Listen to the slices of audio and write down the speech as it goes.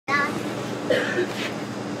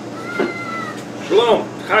Shalom.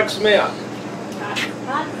 Chag Sameach.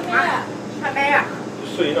 Sameach.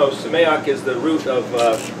 Just so you know, Sameach is the root of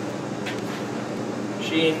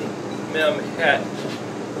Shin, Mem, Het.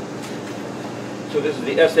 So this is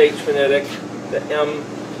the SH phonetic, the M,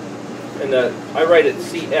 and I write it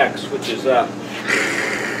CX, which is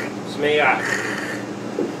Sameach.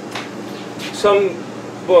 Some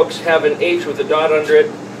books have an H with a dot under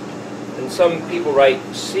it, and some people write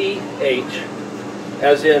CH,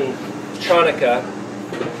 as in Chanukah,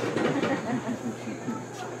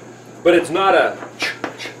 but it's not a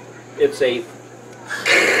it's a.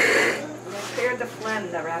 Clear the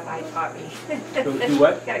phlegm, the rabbi taught me. Do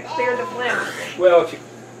what? Gotta clear the phlegm. Well,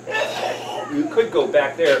 if you could go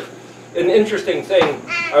back there. An interesting thing,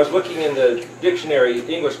 I was looking in the dictionary,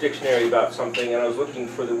 the English dictionary, about something, and I was looking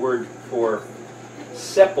for the word for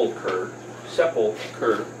sepulcher,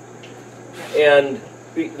 and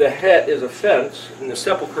the het is a fence, and the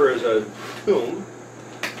sepulcher is a tomb,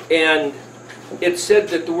 and it said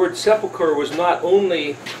that the word sepulcher was not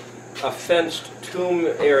only a fenced tomb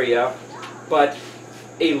area, but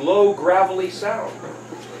a low gravelly sound.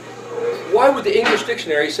 Why would the English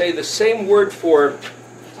dictionary say the same word for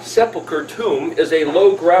sepulcher, tomb, is a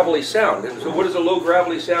low gravelly sound? And so what is a low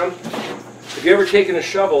gravelly sound? Have you ever taken a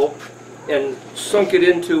shovel and sunk it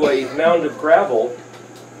into a mound of gravel,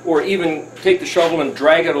 or even take the shovel and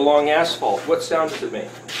drag it along asphalt? What sound does it make?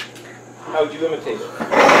 How would you imitate it?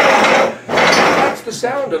 That's the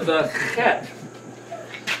sound of the het.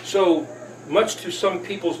 So, much to some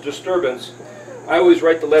people's disturbance, I always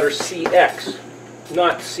write the letter CX,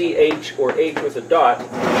 not CH or H with a dot,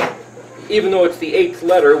 even though it's the 8th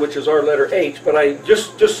letter, which is our letter H. But I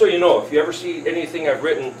just so you know, if you ever see anything I've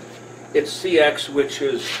written, it's CX, which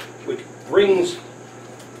brings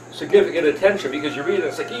significant attention, because you read it,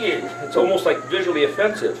 it's like, it's almost like visually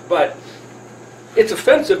offensive. But it's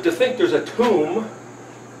offensive to think there's a tomb,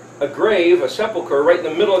 a grave, a sepulcher right in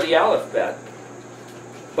the middle of the alphabet.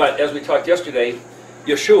 But as we talked yesterday,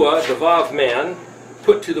 Yeshua, the Vav man,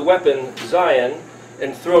 put to the weapon Zion,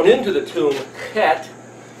 and thrown into the tomb Het,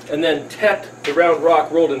 and then Tet, the round rock,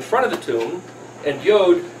 rolled in front of the tomb, and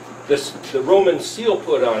Yod, the Roman seal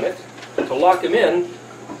put on it to lock him in.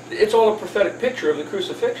 It's all a prophetic picture of the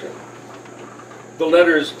crucifixion. The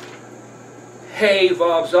letters Hey,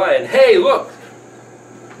 Vav, Zion. Hey, look!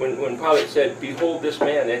 When Pilate said, "Behold this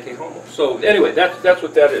man, eke homo." So anyway, that's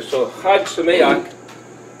what that is. So Chag Sameach,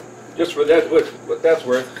 just for that, what that's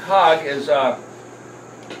worth. Chag is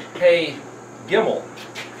Hey Gimel,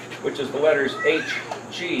 which is the letters H,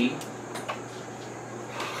 G.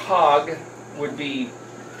 Chag would be,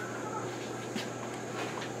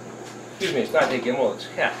 excuse me, it's not Hey Gimel, it's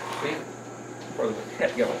Het. See? For the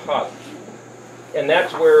Het Gimel, Chag. And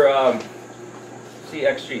that's where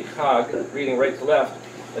CXG, Chag, reading right to left.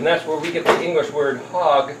 And that's where we get the English word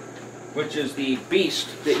hog, which is the beast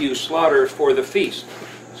that you slaughter for the feast.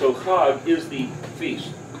 So Chag is the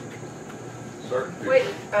feast.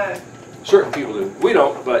 Certain people do. We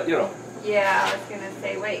don't, but you know. Yeah, I was going to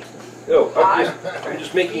say, wait. No, I'm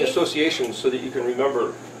just making associations so that you can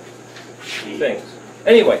remember things.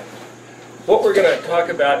 Anyway, what we're going to talk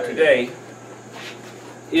about today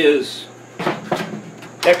is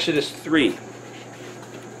Exodus 3.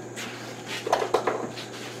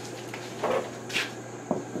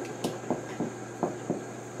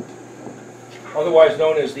 Otherwise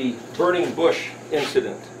known as the burning bush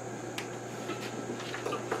incident.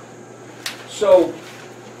 So,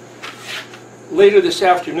 later this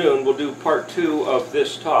afternoon we'll do part 2 of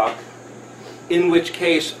this talk, in which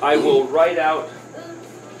case I will write out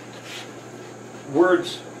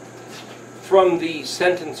words from the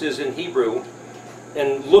sentences in Hebrew,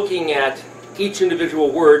 and looking at each individual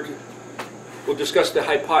word, we'll discuss the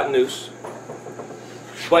hypotenuse.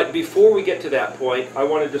 But before we get to that point, I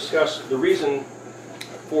want to discuss the reason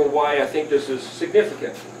for why I think this is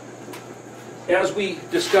significant. As we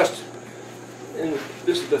discussed,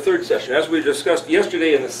 this is the 3rd session, as we discussed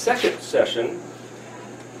yesterday in the 2nd session,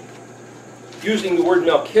 using the word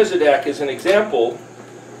Melchizedek as an example,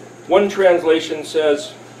 one translation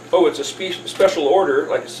says, oh, it's a special order,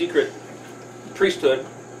 like a secret priesthood,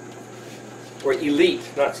 or elite,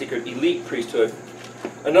 not secret, elite priesthood.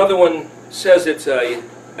 Another one says it's a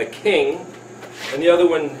king, and the other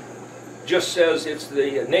one just says it's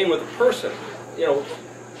the name of the person. You know,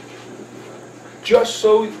 just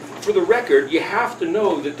so for the record, you have to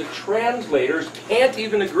know that the translators can't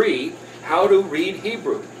even agree how to read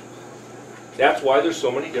Hebrew. That's why there's so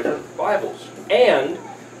many different Bibles. And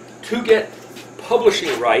to get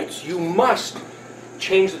publishing rights, you must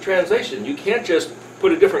change the translation. You can't just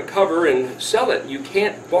put a different cover and sell it. You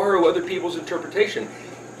can't borrow other people's interpretation.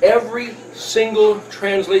 Every single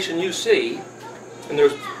translation you see,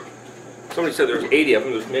 and somebody said there's 80 of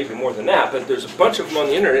them, there's maybe more than that, but there's a bunch of them on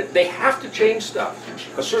the internet, they have to change stuff.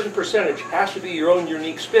 A certain percentage has to be your own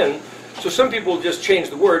unique spin. So some people just change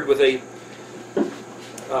the word with a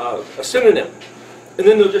synonym. And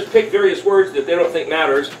then they'll just pick various words that they don't think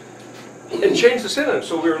matters and change the synonym.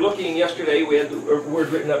 So we were looking yesterday, we had the word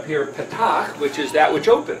written up here, petach, which is that which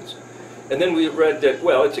opens. And then we read that,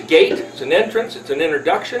 well, it's a gate, it's an entrance, it's an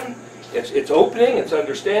introduction, it's opening, it's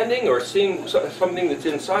understanding, or seeing something that's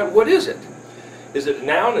inside. What is it? Is it a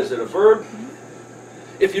noun? Is it a verb?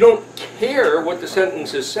 If you don't care what the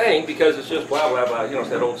sentence is saying, because it's just blah, blah, blah, it's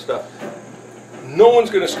that old stuff, no one's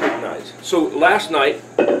going to scrutinize. So last night,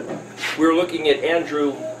 we were looking at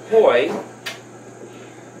Andrew Hoy,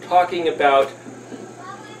 talking about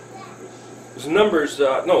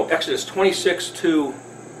Exodus 26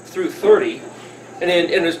 through 30,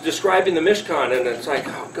 and is describing the Mishkan, and it's like,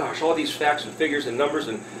 oh gosh, all these facts and figures and numbers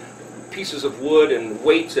and pieces of wood and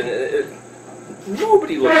weights, and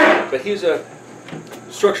nobody looks at it, but he's a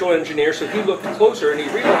structural engineer, so he looked closer and he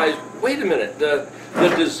realized, wait a minute, the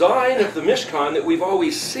design of the Mishkan that we've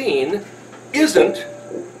always seen isn't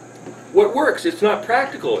what works. It's not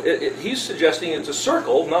practical. He's suggesting it's a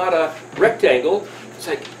circle, not a rectangle. It's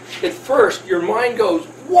like, at first, your mind goes,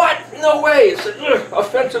 what? No way! It's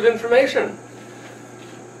offensive information.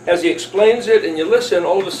 As he explains it and you listen,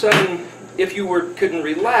 all of a sudden, if you couldn't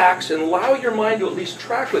relax and allow your mind to at least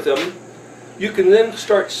track with him, you can then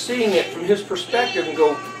start seeing it from his perspective and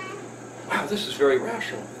go, wow, this is very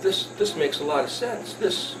rational. This makes a lot of sense.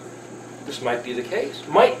 This might be the case.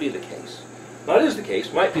 Might be the case. Not is the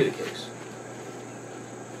case, might be the case.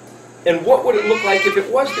 And what would it look like if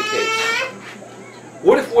it was the case?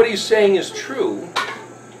 What if what he's saying is true,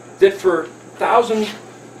 that for thousands,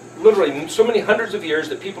 literally so many hundreds of years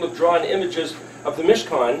that people have drawn images of the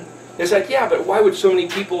Mishkan, it's like, yeah, but why would so many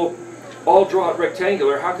people all draw it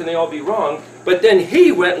rectangular? How can they all be wrong? But then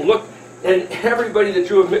he went and looked, and everybody that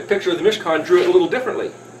drew a picture of the Mishkan drew it a little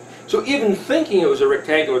differently. So even thinking it was a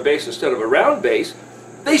rectangular base instead of a round base,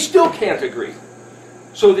 they still can't agree.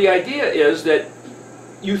 So the idea is that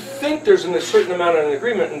you think there's a certain amount of an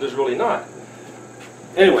agreement, and there's really not.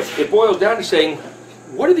 Anyway, it boils down to saying,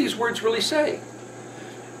 what do these words really say?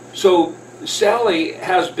 So Sally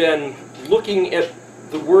has been looking at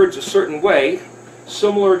the words a certain way,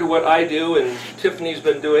 similar to what I do and Tiffany's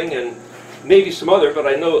been doing, and maybe some other, but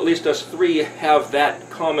I know at least us three have that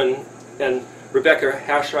common, and Rebecca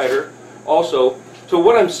Hashrider also. So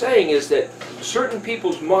what I'm saying is that certain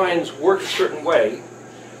people's minds work a certain way,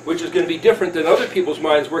 which is going to be different than other people's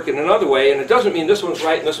minds work in another way, and it doesn't mean this one's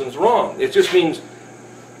right and this one's wrong. It just means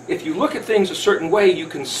if you look at things a certain way, you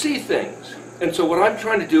can see things. And so what I'm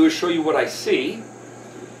trying to do is show you what I see.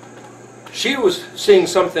 She was seeing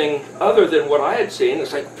something other than what I had seen.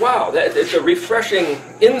 It's like, wow, it's a refreshing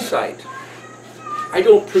insight. I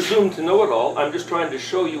don't presume to know it all. I'm just trying to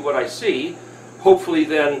show you what I see. Hopefully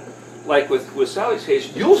then, like with Sally's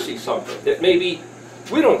case, you'll see something that maybe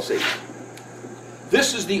we don't see.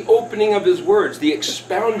 This is the opening of his words, the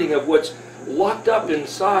expounding of what's locked up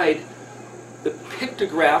inside the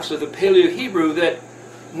pictographs of the Paleo-Hebrew that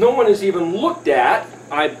no one has even looked at,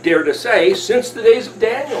 I dare to say, since the days of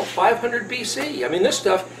Daniel, 500 BC. I mean, this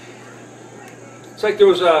stuff, it's like there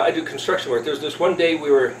was I do construction work. There was this one day we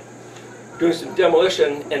were doing some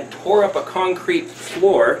demolition and tore up a concrete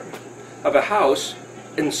floor of a house,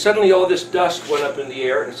 and suddenly all this dust went up in the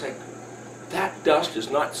air, and it's like, that dust has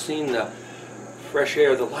not seen the fresh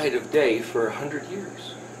air, the light of day for 100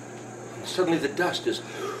 years. And suddenly the dust is,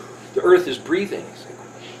 the earth is breathing. It's like,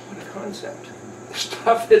 what a concept. The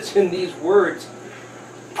stuff that's in these words,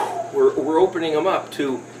 we're opening them up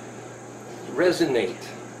to resonate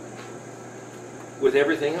with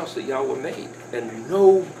everything else that Yahweh made. And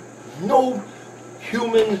no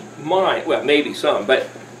human mind, well, maybe some, but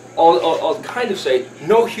I'll kind of say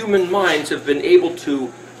no human minds have been able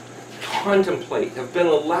to contemplate, have been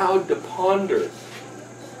allowed to ponder,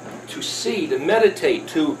 to see, to meditate,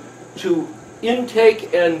 to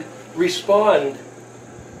intake and respond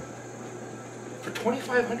for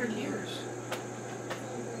 2,500 years.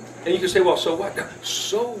 And you can say, well, so what?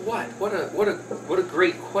 So what? What a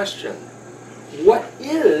great question. What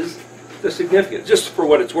is the significance? Just for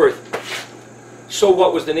what it's worth. So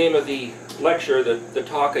what was the name of the lecture, the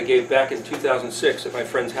talk I gave back in 2006 at my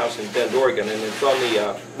friend's house in Bend, Oregon, and it's on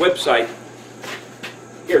the website.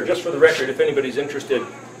 Here, just for the record, if anybody's interested,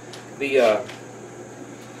 the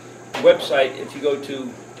website, if you go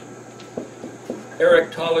to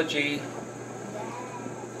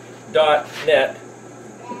erectology.net,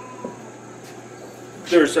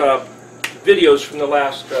 there's videos from the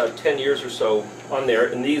last 10 years or so on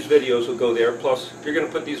there, and these videos will go there. Plus, you're going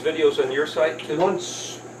to put these videos on your site too?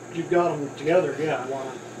 Once you've got them together, yeah,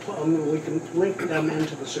 we can link them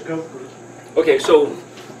into the Sukkot group. Okay, so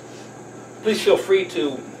please feel free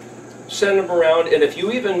to send them around, and if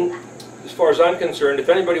you even, as far as I'm concerned, if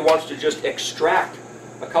anybody wants to just extract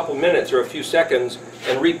a couple minutes or a few seconds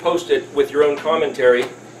and repost it with your own commentary,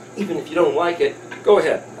 even if you don't like it, go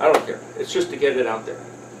ahead. I don't care. It's just to get it out there,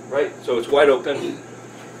 right? So it's wide open.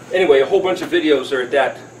 Anyway, a whole bunch of videos are at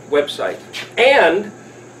that website. And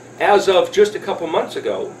as of just a couple months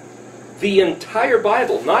ago, the entire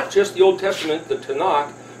Bible, not just the Old Testament, the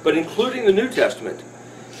Tanakh, but including the New Testament,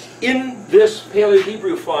 in this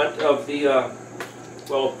Paleo-Hebrew font of the, the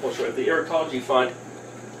Ericology font,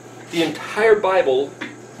 the entire Bible,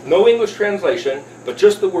 no English translation, but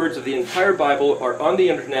just the words of the entire Bible are on the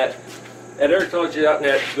internet at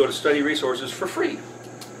ericology.net. You go to study resources for free.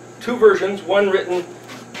 2 versions, one written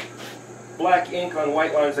black ink on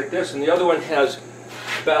white lines like this, and the other one has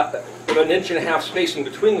about an inch and a half spacing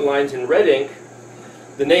between the lines in red ink.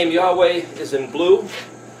 The name Yahweh is in blue.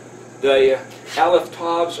 The Aleph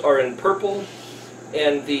Tavs are in purple,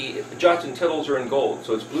 and the jots and tittles are in gold.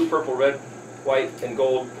 So it's blue, purple, red, white, and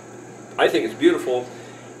gold. I think it's beautiful,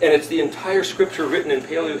 and it's the entire scripture written in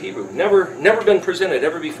Paleo-Hebrew. Never been presented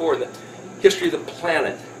ever before in the history of the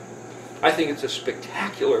planet. I think it's a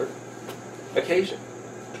spectacular occasion.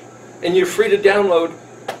 And you're free to download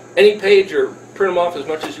any page or print them off as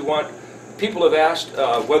much as you want. People have asked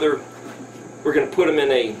whether we're going to put them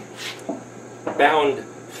in a bound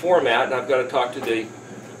format, and I've got to talk to the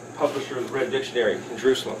publisher of the Red Dictionary in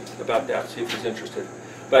Jerusalem about that, see if he's interested.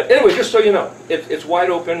 But anyway, just so you know, it's wide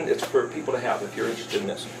open. It's for people to have if you're interested in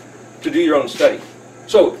this, to do your own study.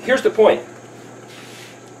 So here's the point.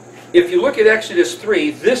 If you look at Exodus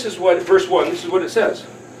 3, this is what, verse 1, this is what it says.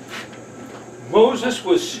 Moses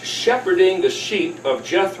was shepherding the sheep of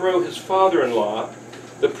Jethro, his father-in-law,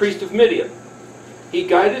 the priest of Midian. He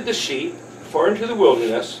guided the sheep far into the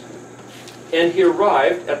wilderness, and he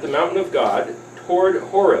arrived at the mountain of God toward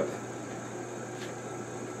Horeb.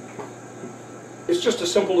 It's just a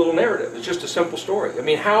simple little narrative. It's just a simple story. I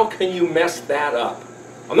mean, how can you mess that up?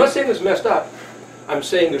 I'm not saying it's messed up. I'm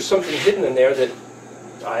saying there's something hidden in there that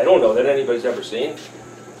I don't know that anybody's ever seen.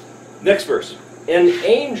 Next verse. An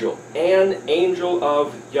angel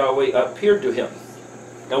of Yahweh appeared to him.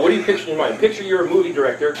 Now what do you picture in your mind? Picture you're a movie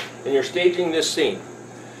director and you're staging this scene.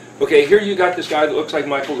 Okay, here you got this guy that looks like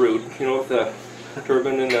Michael Rood, you know, with the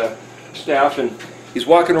turban and the staff, and he's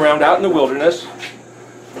walking around out in the wilderness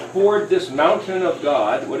toward this mountain of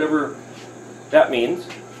God, whatever that means,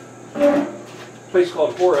 a place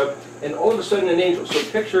called Horeb, and all of a sudden an angel. So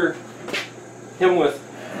picture him with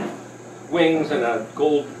wings and a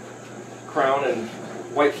gold crown and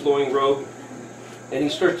white flowing robe, and he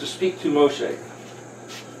starts to speak to Moshe.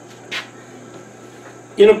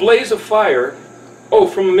 In a blaze of fire,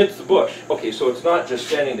 from amidst the bush. Okay, so it's not just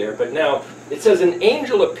standing there, but now it says an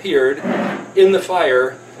angel appeared in the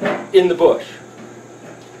fire in the bush.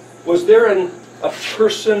 Was there a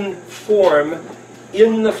person form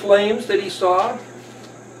in the flames that he saw?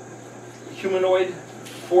 Humanoid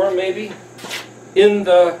form, maybe?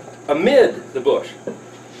 Amid the bush.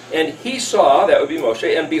 And he saw, that would be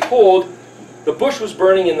Moshe, and behold, the bush was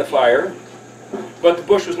burning in the fire, but the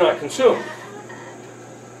bush was not consumed.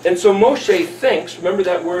 And so Moshe thinks, remember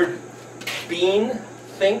that word, being,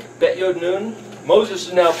 think, bet yod nun? Moses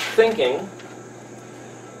is now thinking,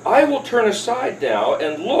 I will turn aside now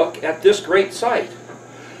and look at this great sight.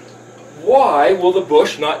 Why will the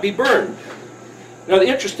bush not be burned? Now the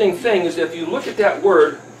interesting thing is if you look at that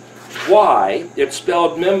word, why, it's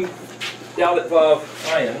spelled mem dalet vav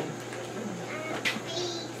ayin.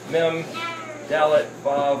 Mem dalet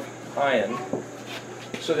vav ayin.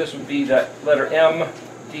 So this would be that letter M,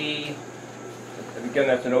 D, again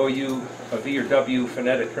that's an O-U, a V or W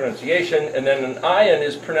phonetic pronunciation, and then an ayin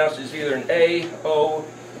is pronounced as either an A, O,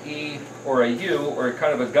 E, or a U, or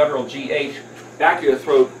kind of a guttural GH, back of your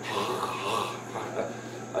throat,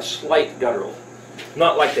 a slight guttural.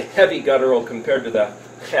 Not like the heavy guttural compared to the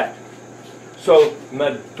chet. So,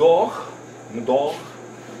 medoch,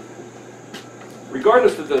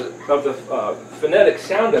 regardless of the phonetic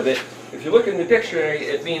sound of it, if you look in the dictionary,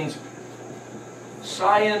 it means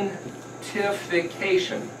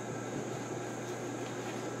scientification.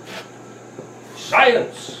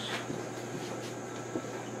 Science.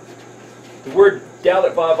 The word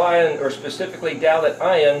dalet vav ayin, or specifically dalet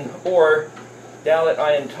ayin, or dalet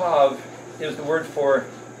ayin tav, is the word for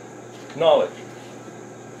knowledge.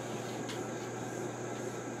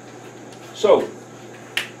 So,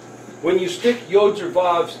 when you stick yods or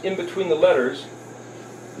vavs in between the letters,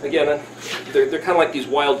 again, they're kind of like these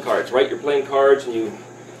wild cards, right? You're playing cards and you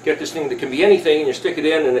get this thing that can be anything and you stick it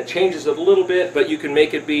in and it changes it a little bit, but you can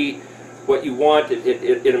make it be what you want.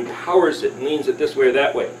 It empowers it and leans it this way or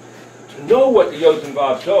that way. To know what the yods and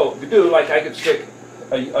vavs do, like I could stick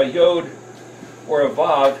a yod or a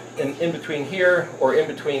vav in between here or in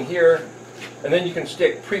between here, and then you can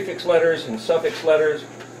stick prefix letters and suffix letters.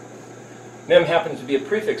 Mem happens to be a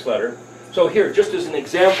prefix letter. So here, just as an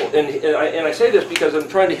example, and I say this because I'm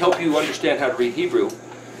trying to help you understand how to read Hebrew,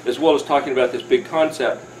 as well as talking about this big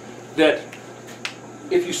concept, that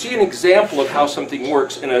if you see an example of how something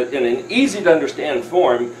works in an easy to understand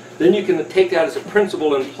form, then you can take that as a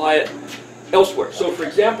principle and apply it elsewhere. So for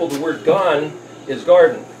example, the word gan is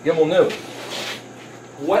garden, gimel nu.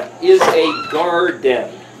 What is a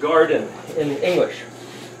garden? Garden in English.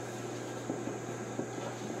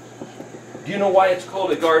 Do you know why it's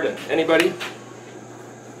called a garden? Anybody?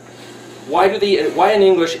 Why in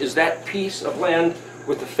English is that piece of land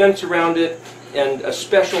with a fence around it and a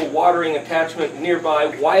special watering attachment nearby,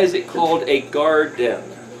 why is it called a garden?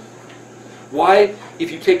 Why,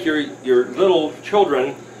 if you take your little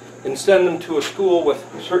children and send them to a school with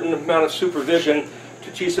a certain amount of supervision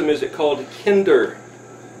to teach them, is it called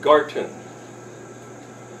kindergarten?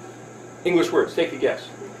 English words, take a guess.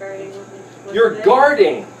 You're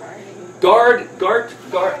guarding. Guard,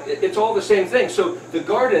 it's all the same thing. So the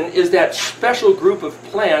garden is that special group of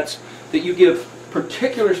plants that you give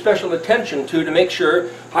particular special attention to make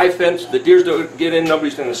sure, high fence, the deers don't get in,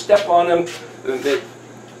 nobody's going to step on them. That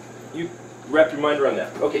you wrap your mind around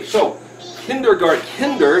that. Okay, so kindergarten,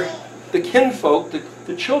 kinder, the kinfolk,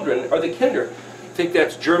 the children are the kinder. I think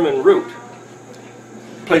that's German root.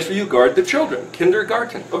 Place where you guard the children,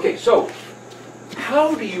 kindergarten. Okay, so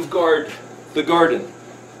how do you guard the garden?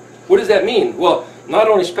 What does that mean? Well, not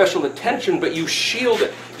only special attention, but you shield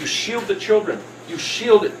it. You shield the children. You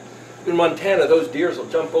shield it. In Montana, those deers will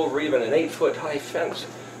jump over even an 8-foot high fence.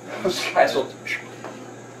 Those guys will...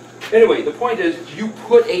 Anyway, the point is, you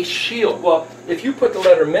put a shield. Well, if you put the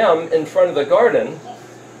letter mem in front of the garden,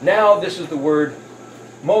 now this is the word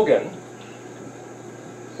Mogan,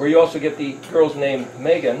 where you also get the girl's name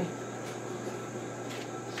Megan.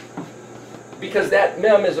 Because that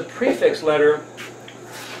mem is a prefix letter,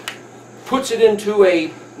 puts it into a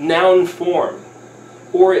noun form,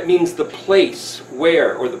 or it means the place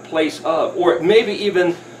where, or the place of, or maybe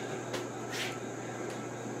even,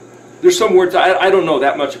 there's some words, I don't know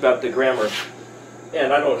that much about the grammar,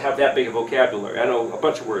 and I don't have that big a vocabulary. I know a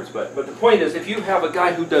bunch of words, but the point is, if you have a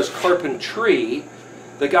guy who does carpentry,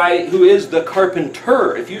 the guy who is the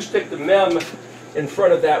carpenter, if you stick the mem in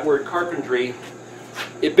front of that word carpentry,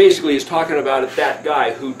 it basically is talking about that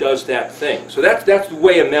guy who does that thing. So that's the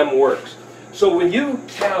way a mem works. So when you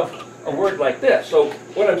have a word like this, so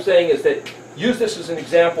what I'm saying is that use this as an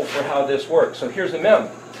example for how this works. So here's a mem.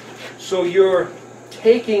 So you're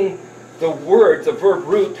taking the word, the verb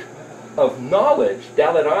root of knowledge,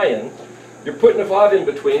 dalet ayin, you're putting a vav in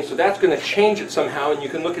between, so that's going to change it somehow, and you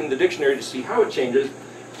can look in the dictionary to see how it changes.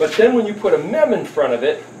 But then when you put a mem in front of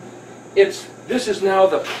it, this is now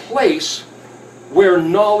the place where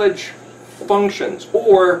knowledge functions,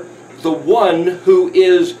 or the one who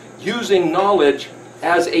is using knowledge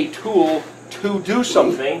as a tool to do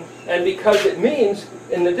something. And because it means,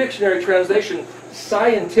 in the dictionary translation,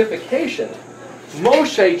 scientification,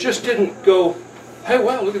 Moshe just didn't go, hey,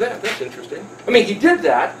 wow, look at that, that's interesting. I mean, he did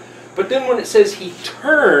that, but then when it says he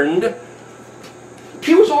turned,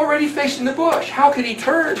 he was already facing the bush. How could he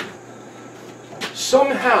turn?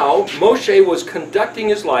 Somehow, Moshe was conducting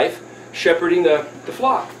his life shepherding the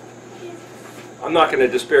flock. I'm not going to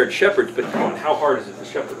disparage shepherds, but come on, how hard is it to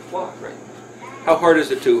shepherd a flock, right? How hard is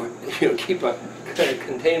it to keep a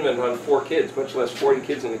containment on 4 kids, much less 40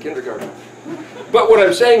 kids in the kindergarten? But what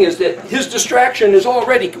I'm saying is that his distraction is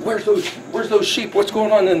already, where's those sheep? What's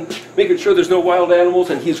going on? And making sure there's no wild animals.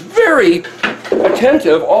 And he's very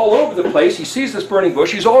attentive all over the place. He sees this burning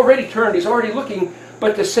bush. He's already turned. He's already looking.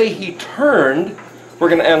 But to say he turned, we're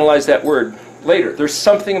going to analyze that word later. There's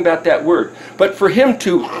something about that word. But for him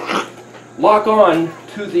to lock on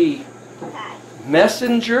to the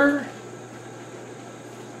messenger,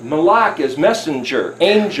 malak is messenger,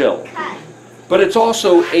 angel. But it's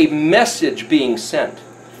also a message being sent.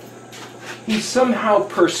 He somehow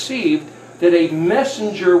perceived that a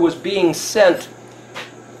messenger was being sent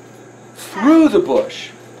through the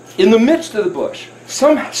bush, in the midst of the bush.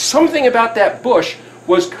 Something about that bush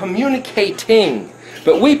was communicating.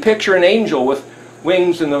 But we picture an angel with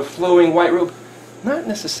wings and a flowing white robe. Not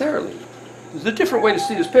necessarily. There's a different way to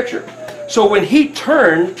see this picture. So when he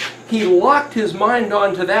turned, he locked his mind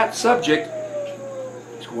onto that subject.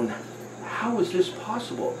 He's going, how is this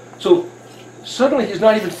possible? So suddenly he's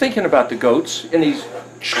not even thinking about the goats, and he's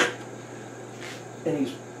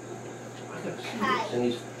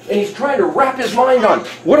trying to wrap his mind on,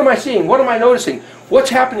 what am I seeing? What am I noticing? What's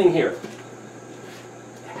happening here?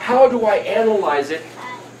 How do I analyze it?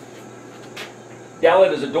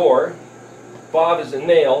 Dalet is a door, Vav is a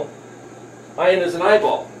nail, Ayin is an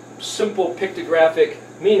eyeball. Simple pictographic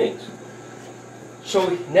meanings.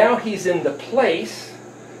 So now he's in the place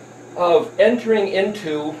of entering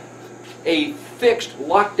into a fixed,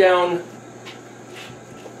 lockdown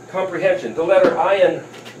comprehension. The letter Ayin,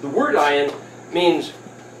 the word Ayin, means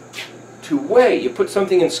to weigh. You put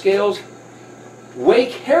something in scales,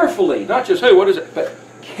 weigh carefully. Not just, hey, what is it? But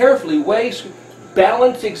carefully weigh,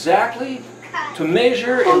 balance exactly, to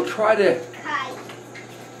measure and try to...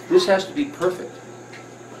 This has to be perfect,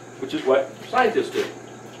 which is what scientists do.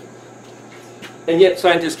 And yet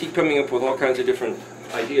scientists keep coming up with all kinds of different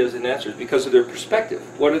ideas and answers because of their perspective.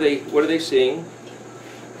 What are they seeing?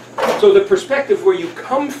 So the perspective where you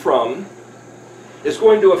come from is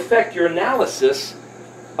going to affect your analysis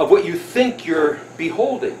of what you think you're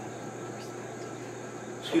beholding.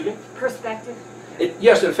 Excuse me? Perspective.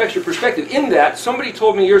 Yes, it affects your perspective. In that, somebody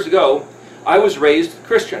told me years ago, I was raised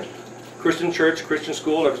Christian. Christian church, Christian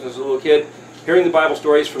school, ever since I was a little kid, hearing the Bible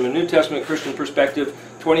stories from a New Testament Christian perspective,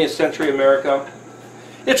 20th century America.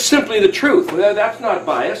 It's simply the truth. Well, that's not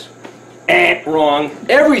bias. Wrong.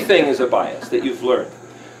 Everything is a bias that you've learned.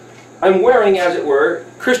 I'm wearing, as it were,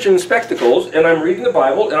 Christian spectacles, and I'm reading the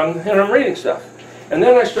Bible, and I'm reading stuff. And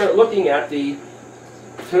then I start looking at the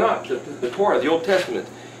Tanakh, the Torah, the Old Testament,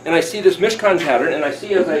 and I see this Mishkan pattern, and I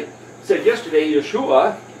see, as I said yesterday,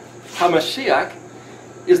 Yeshua, HaMashiach,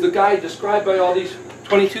 is the guy described by all these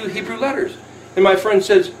 22 Hebrew letters. And my friend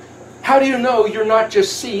says, how do you know you're not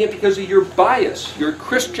just seeing it because of your bias, your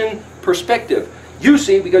Christian perspective? You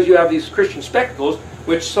see because you have these Christian spectacles,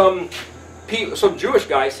 which some Jewish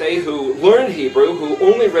guys say who learned Hebrew, who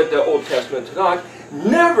only read the Old Testament Tanakh,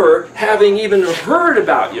 never having even heard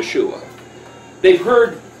about Yeshua. They've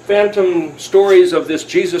heard phantom stories of this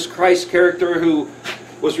Jesus Christ character who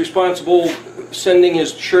was responsible sending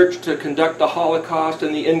his church to conduct the Holocaust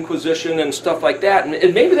and the Inquisition and stuff like that.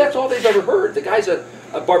 And maybe that's all they've ever heard. The guy's a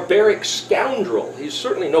barbaric scoundrel. He's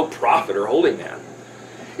certainly no prophet or holy man.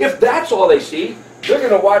 If that's all they see, they're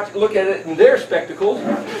going to look at it in their spectacles.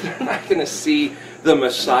 They're not going to see the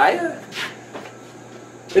Messiah.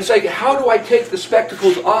 It's like, how do I take the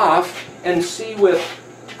spectacles off and see with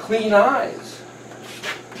clean eyes?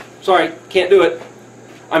 Sorry, can't do it.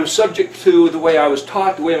 I'm subject to the way I was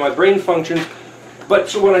taught, the way my brain functions. But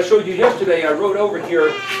so when I showed you yesterday, I wrote over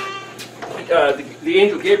here, the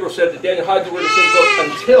angel Gabriel said that Daniel hides the word of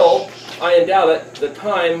the until Ayin Dalet, the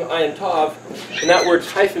time Ayin Tav, and that word's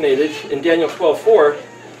hyphenated in Daniel 12:4,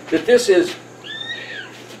 that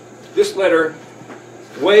this letter,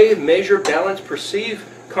 weigh, measure, balance, perceive,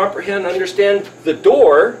 comprehend, understand the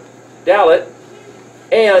door, Dalet,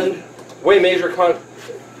 and weigh, measure,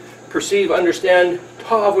 perceive, understand,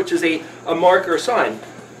 Tav, which is a mark or a sign,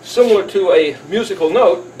 similar to a musical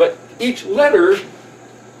note, but each letter,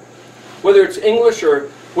 whether it's English or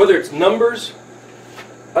whether it's numbers,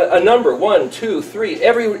 a number, 1, 2, 3,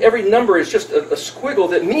 every number is just a squiggle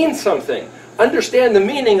that means something. Understand the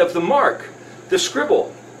meaning of the mark, the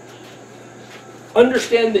scribble.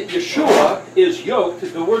 Understand that Yeshua is yoked.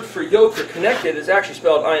 The word for yoke or connected is actually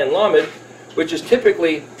spelled Ayin Lamed, which is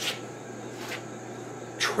typically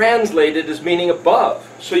translated as meaning above.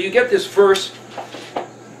 So you get this verse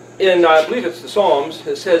in, I believe it's the Psalms,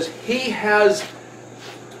 it says, He has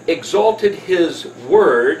exalted His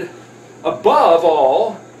word above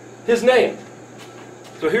all His name.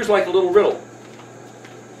 So here's like a little riddle.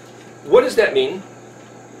 What does that mean?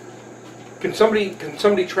 Can somebody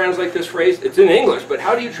translate this phrase? It's in English, but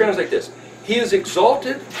how do you translate this? He has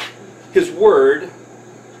exalted His word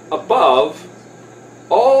above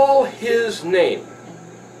all His name.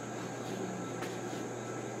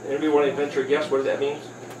 Anybody want to venture a guess what that means?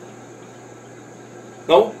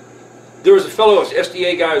 No? There was a fellow,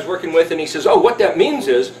 SDA guy I was working with, and he says, oh, what that means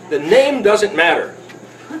is the name doesn't matter.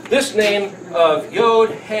 This name of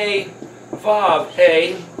Yod, Hey, Vav,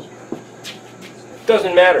 Hey,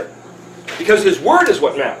 doesn't matter. Because His word is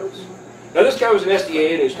what matters. Now this guy was an SDA,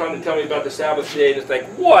 and he was trying to tell me about the Sabbath day, and it's like,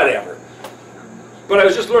 whatever. But I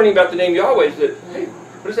was just learning about the name Yahweh. He said, hey,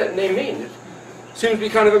 what does that name mean? It seems to be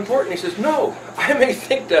kind of important. He says, no, I may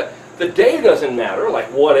think that the day doesn't matter, like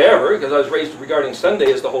whatever, because I was raised regarding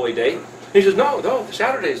Sunday as the holy day. And he says, no,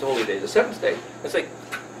 Saturday is the holy day, the seventh day. It's like,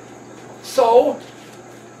 so,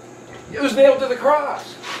 It was nailed to the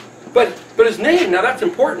cross. But his name, now that's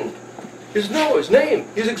important. His name.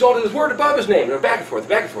 He's exalted his word above his name. And back and forth,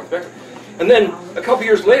 back and forth, back and forth. And then a couple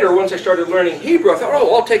years later, once I started learning Hebrew, I thought,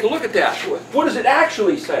 oh, I'll take a look at that. What does it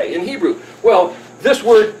actually say in Hebrew? Well, this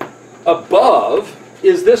word above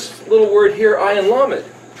is this little word here, ayin lamed.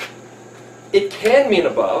 It can mean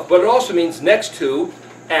above, but it also means next to,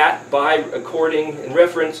 at, by, according, in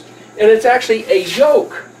reference. And it's actually a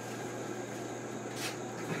yoke.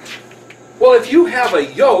 Well, if you have a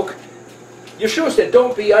yoke, Yeshua said,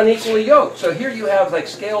 don't be unequally yoked. So here you have like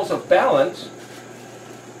scales of balance.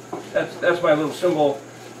 That's my little symbol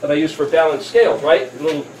that I use for balanced scales, right?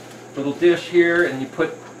 A little dish here, and you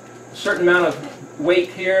put a certain amount of weight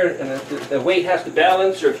here, and the weight has to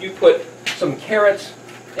balance. Or if you put some carrots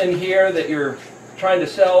in here that you're trying to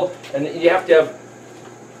sell, and you have to have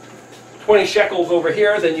 20 shekels over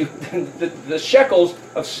here, then the shekels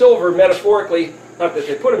of silver, metaphorically, not that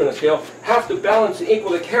they put them in a scale, have to balance and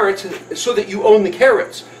equal the carrots so that you own the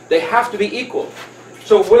carrots. They have to be equal.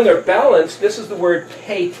 So when they're balanced, this is the word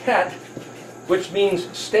pei-tet, which means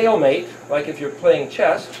stalemate, like if you're playing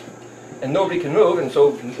chess, and nobody can move, and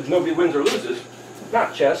so nobody wins or loses.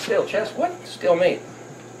 Not chess, stale chess, what? Stalemate.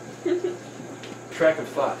 Track of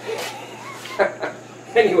thought.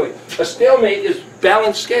 Anyway, a stalemate is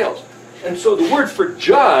balanced scales. And so the word for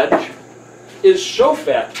judge is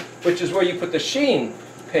shofet, which is where you put the sheen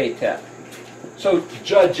pei-tet. So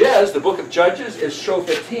judges, the book of Judges, is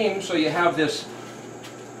shofetim, so you have this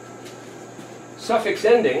suffix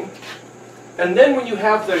ending. And then when you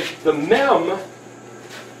have the mem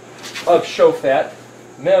of shofet,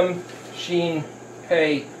 mem, sheen,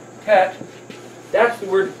 pei-tet, that's the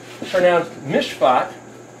word pronounced mishpat,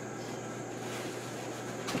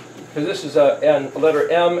 because this is a letter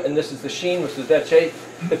M, and this is the sheen, which is that shape.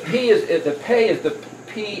 The pei is the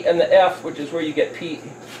P and the F, which is where you get PH.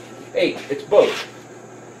 It's both.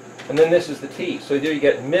 And then this is the T. So there you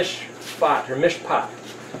get mishpat or mishpat.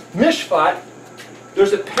 Mishpat,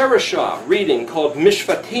 there's a parashah reading called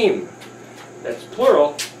mishpatim. That's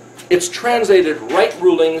plural. It's translated right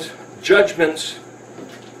rulings, judgments,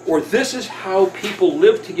 or this is how people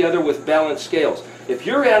live together with balanced scales. If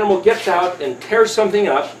your animal gets out and tears something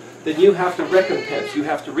up, then you have to recompense, you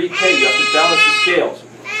have to repay, you have to balance the scales.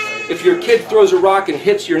 If your kid throws a rock and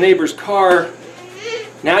hits your neighbor's car,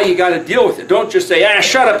 now you got to deal with it. Don't just say,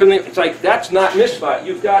 shut up. And it's like, that's not mishpat.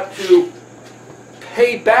 You've got to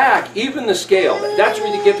pay back even the scale. That's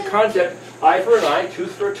where you get the concept, eye for an eye,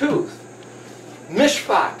 tooth for a tooth.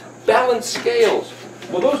 Mishpat, balanced scales.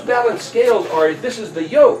 Well, those balanced scales are, this is the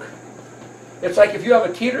yoke. It's like if you have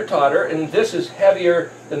a teeter-totter and this is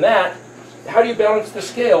heavier than that, how do you balance the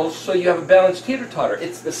scales so you have a balanced teeter-totter?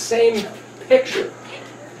 It's the same picture.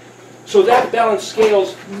 So that balanced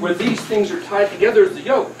scales where these things are tied together is the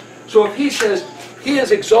yoke. So if he says he has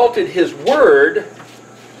exalted his word,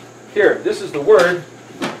 here, this is the word,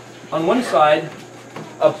 on one side,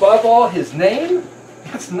 above all his name,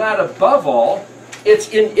 it's not above all,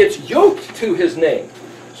 it's yoked to his name.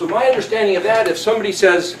 So my understanding of that, if somebody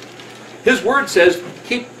says, his word says,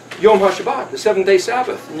 keep Yom HaShabbat, the 7th-day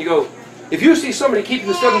Sabbath, and you go, if you see somebody keeping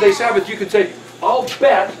the 7th-day Sabbath, you could say, I'll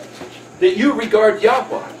bet that you regard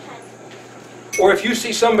Yahweh. Or if you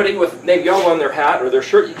see somebody with name Yahweh on their hat or their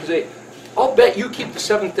shirt, you can say, I'll bet you keep the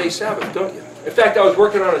 7th-day Sabbath, don't you? In fact, I was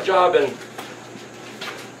working on a job and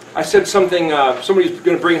I said something, somebody's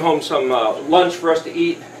going to bring home some lunch for us to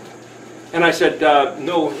eat. And I said,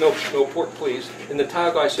 no pork, please. And the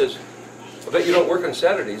tile guy says, I bet you don't work on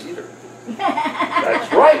Saturdays either.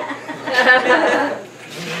 That's right.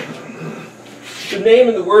 The name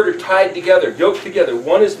and the word are tied together, yoked together.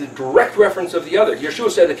 One is the direct reference of the other.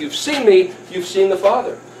 Yeshua said, if you've seen me, you've seen the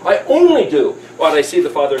Father. I only do what I see the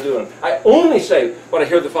Father doing. I only say what I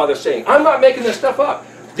hear the Father saying. I'm not making this stuff up.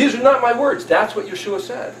 These are not my words. That's what Yeshua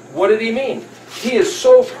said. What did he mean? He is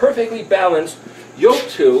so perfectly balanced, yoked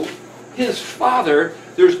to his Father,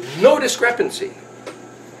 there's no discrepancy.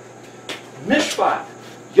 Mishpat.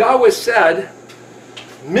 Yahweh said,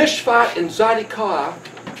 Mishpat and Zadikah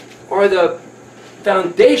are the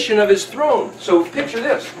foundation of his throne. So picture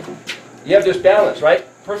this. You have this balance, right?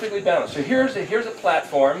 Perfectly balanced. So here's a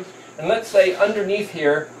platform, and let's say underneath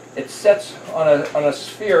here it sets on a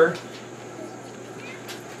sphere,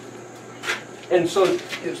 and so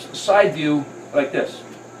it's a side view like this,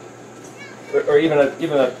 or even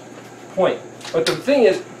a point. But the thing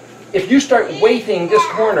is, if you start weighting this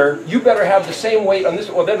corner, you better have the same weight on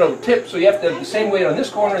this. Well, then it'll tip, so you have to have the same weight on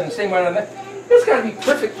this corner and the same weight on that. It's got to be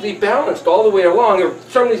perfectly balanced all the way along, or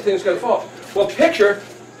some of these things are going to fall. Well, picture,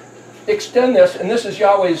 extend this, and this is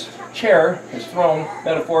Yahweh's chair, his throne,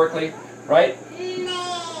 metaphorically, right?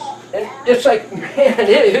 And it's like, man,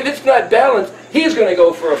 if it's not balanced, he's going to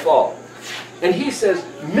go for a fall. And he says,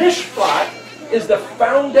 Mishpat is the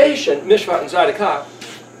foundation, Mishpat and Zadokah,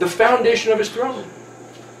 the foundation of his throne.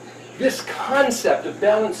 This concept of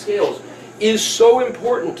balanced scales is so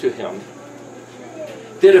important to him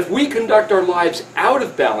that if we conduct our lives out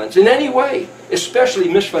of balance in any way, especially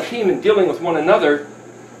Mishpatim in dealing with one another,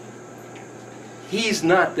 he's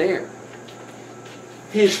not there.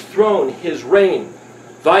 His throne, his reign.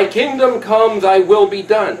 Thy kingdom come, thy will be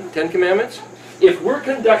done. 10 Commandments. If we're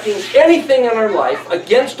conducting anything in our life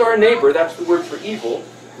against our neighbor, that's the word for evil,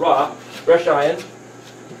 Ra, Resh Ayin,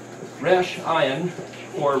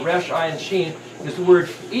 or Resh Ayin Shin, is the word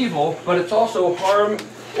evil, but it's also harm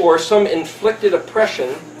or some inflicted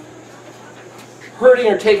oppression,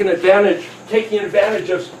 hurting or taking advantage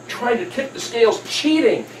of trying to tip the scales,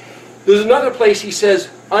 cheating. There's another place he says,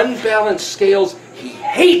 unbalanced scales, he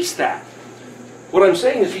hates that. What I'm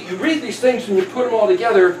saying is you read these things and you put them all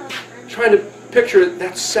together, trying to picture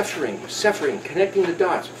that suffering, connecting the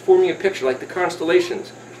dots, forming a picture like the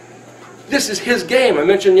constellations. This is his game. I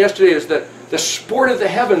mentioned yesterday is that the sport of the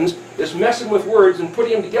heavens is messing with words and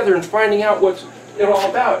putting them together and finding out what's it all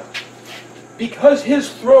about. Because his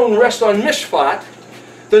throne rests on Mishpat,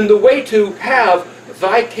 then the way to have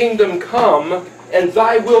thy kingdom come and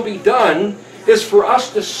thy will be done is for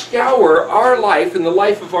us to scour our life and the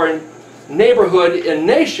life of our neighborhood and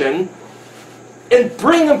nation and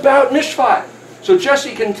bring about Mishpat. So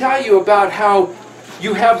Jesse can tell you about how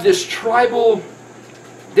you have this tribal,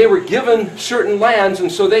 they were given certain lands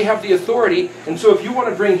and so they have the authority, and so if you want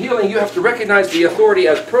to bring healing you have to recognize the authority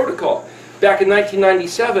as protocol. Back in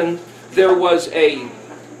 1997 there was a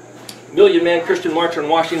million-man Christian march on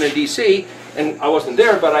Washington, D.C., and I wasn't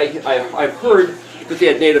there, but I've heard that they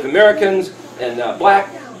had Native Americans and black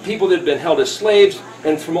people that had been held as slaves,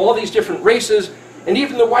 and from all these different races, and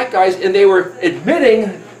even the white guys, and they were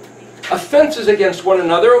admitting offenses against one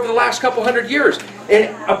another over the last couple hundred years,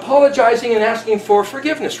 and apologizing and asking for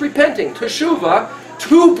forgiveness, repenting, teshuvah,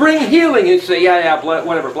 to bring healing. And you say, yeah,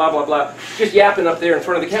 whatever, blah, blah, blah, just yapping up there in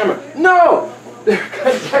front of the camera. No! They're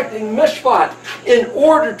conducting mishpat in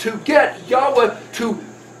order to get Yahweh to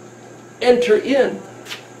enter in.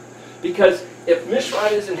 Because if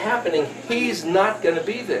mishpat isn't happening, he's not going to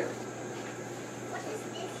be there.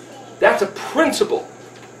 That's a principle.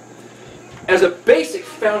 As a basic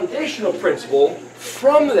foundational principle,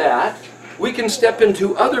 from that, we can step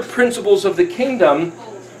into other principles of the kingdom,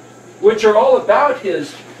 which are all about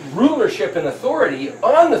his rulership and authority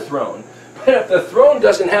on the throne. But if the throne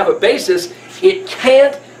doesn't have a basis, it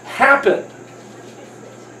can't happen.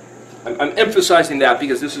 I'm emphasizing that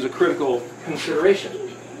because this is a critical consideration.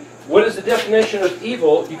 What is the definition of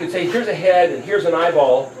evil? You could say, here's a head and here's an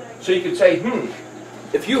eyeball. So you could say,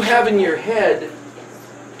 if you have in your head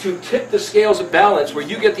to tip the scales of balance where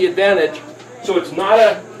you get the advantage, so it's not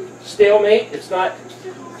a stalemate, it's not,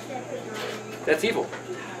 that's evil.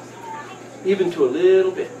 Even to a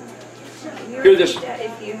little bit. Hear this.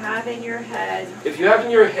 If you have in your head. If you have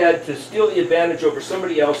in your head to steal the advantage over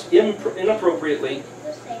somebody else inappropriately,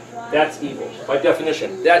 that's evil by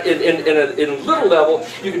definition. That in a little level,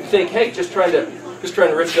 you can think, hey, just trying to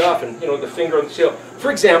rip it off, and the finger on the scale.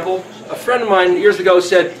 For example, a friend of mine years ago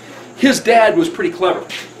said his dad was pretty clever.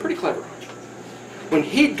 When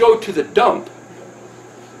he'd go to the dump,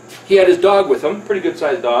 he had his dog with him, pretty good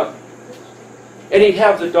sized dog, and he'd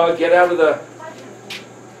have the dog get out of the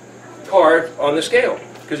car on the scale,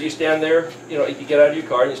 because you stand there, you get out of your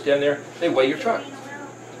car and you stand there, they weigh your truck.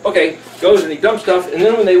 Okay, goes and he dumps stuff, and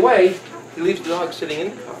then when they weigh, he leaves the dog sitting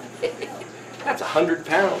in the car. That's 100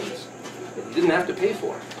 pounds. He didn't have to pay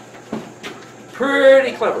for it.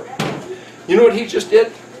 Pretty clever. You know what he just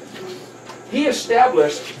did? He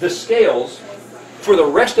established the scales for the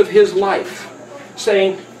rest of his life,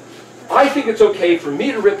 saying, I think it's okay for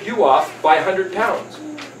me to rip you off by 100 pounds.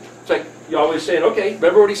 It's like Yahweh saying, okay,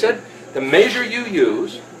 remember what he said? The measure you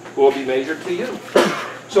use will be measured to you.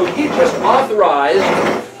 So he just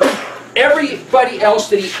authorized everybody else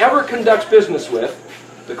that he ever conducts business with,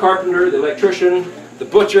 the carpenter, the electrician, the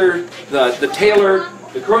butcher, the tailor,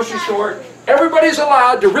 the grocery store, everybody's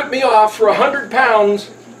allowed to rip me off for 100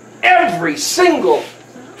 pounds every single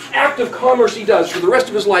act of commerce he does for the rest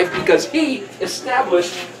of his life, because he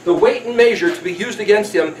established the weight and measure to be used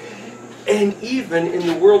against him, and even in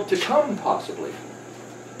the world to come, possibly.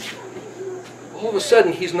 All of a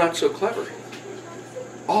sudden, he's not so clever.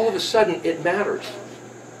 All of a sudden, it matters,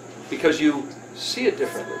 because you see it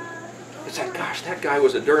differently. It's like, gosh, that guy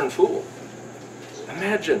was a darn fool.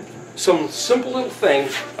 Imagine some simple little thing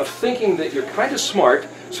of thinking that you're kind of smart,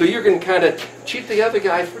 so you're going to kind of cheat the other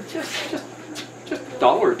guy for just just $1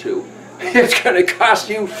 or $2. It's going to cost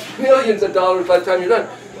you millions of dollars by the time you're done.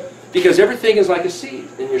 Because everything is like a seed,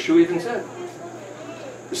 and Yeshua even said.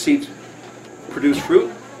 The seeds produce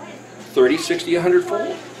fruit 30, 60,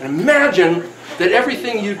 100-fold. And imagine that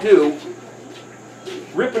everything you do,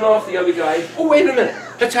 ripping off the other guy, oh wait a minute,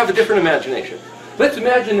 let's have a different imagination. Let's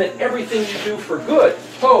imagine that everything you do for good,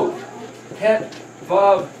 Tov, Tet,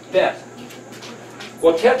 Vav, Bet.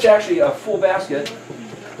 Well, Tet's actually a full basket.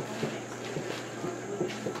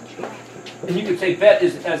 And you could say Bet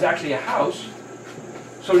is actually a house.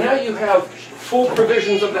 So now you have full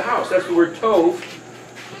provisions of the house. That's the word Tov,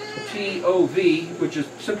 T-O-V, which is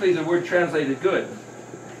simply the word translated good.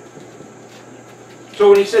 So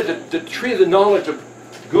when he said that the tree of the knowledge of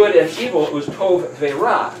good and evil, it was Tov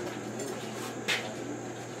Ve'ra.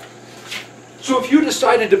 So if you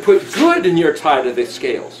decided to put good in your tithe of the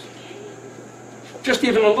scales, just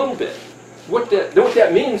even a little bit, what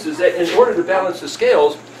that means is that in order to balance the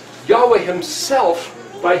scales, Yahweh himself,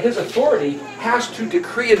 by his authority, has to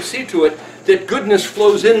decree and see to it that goodness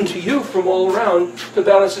flows into you from all around to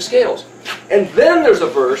balance the scales. And then there's a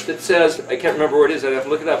verse that says, I can't remember where it is, I'd have to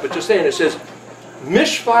look it up, but just saying, it says,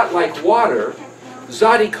 Mishpat like water,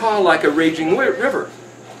 Zadikah like a raging river.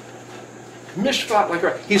 Mishpat like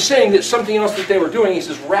water. He's saying that something else that they were doing, he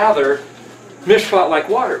says, rather, Mishpat like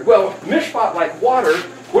water. Well, Mishpat like water,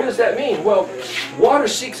 what does that mean? Well, water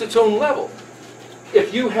seeks its own level.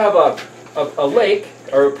 If you have a lake,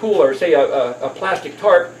 or a pool, or say a plastic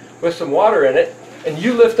tarp with some water in it, and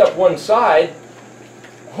you lift up one side,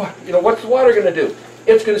 what's the water going to do?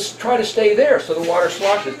 It's going to try to stay there, so the water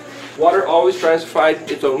sloshes. Water always tries to find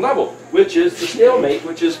its own level, which is the stalemate,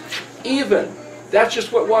 which is even. That's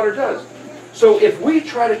just what water does. So if we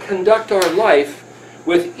try to conduct our life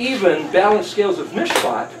with even, balanced scales of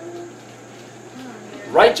mishpat,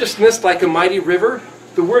 righteousness like a mighty river,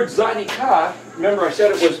 the word zadikah, remember I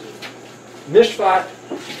said it was mishpat,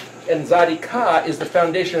 and zadikah is the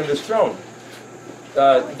foundation of his throne.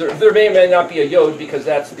 There may or may not be a yod because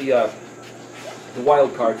that's the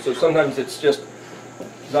wild card. So sometimes it's just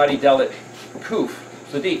Zadi Delit Kuf,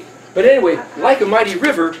 Zadik. But anyway, like a mighty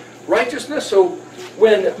river, righteousness. So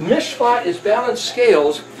when mishpat is balanced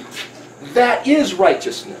scales, that is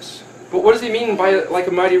righteousness. But what does he mean by like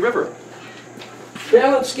a mighty river?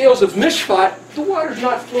 Balanced scales of mishpat, the water's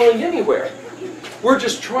not flowing anywhere. We're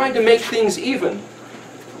just trying to make things even.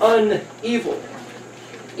 Unevel.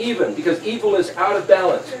 Even, because evil is out of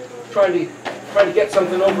balance. Trying to get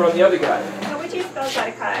something over on the other guy. So would you spell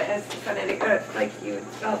Zadikah as phonetic, like you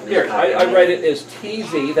would spell Here, I write it as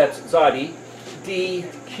TZ, that's Zadi,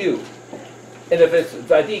 DQ. And if it's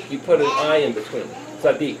Zadik, you put an I in between.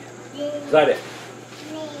 Zadik. Zadik.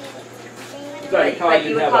 Like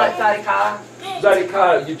you would call it Zadikah?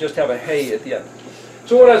 Zadikah, you just have a hey at the end.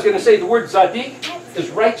 So what I was going to say, the word Zadik is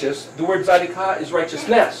righteous. The word Zadikah is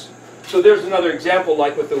righteousness. So there's another example,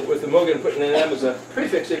 like with the Mogan putting an M as a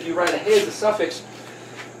prefix. If you write a hey as a suffix,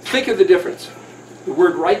 think of the difference. The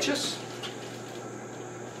word righteous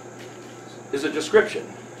is a description.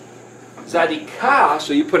 Zadikah,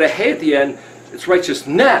 so you put a hey at the end, it's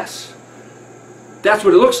righteousness. That's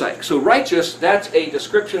what it looks like. So righteous, that's a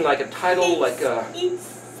description, like a title, like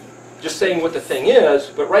just saying what the thing is,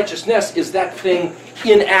 but righteousness is that thing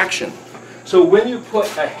in action. So when you put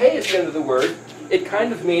a hey at the end of the word, it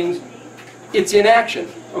kind of means it's in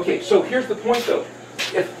action. Okay, so here's the point though.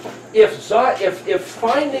 If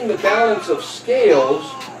finding the balance of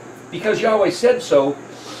scales, because Yahweh said so,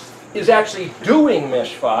 is actually doing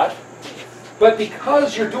mishpat, but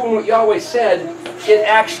because you're doing what Yahweh said, it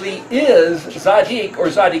actually is zadik or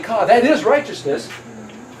zadikah. That is righteousness.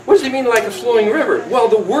 What does it mean like a flowing river? Well,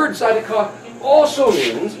 the word zadikah also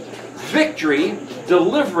means victory,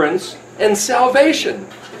 deliverance, and salvation.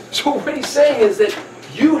 So what he's saying is that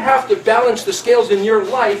you have to balance the scales in your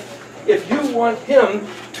life if you want him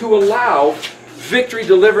to allow victory,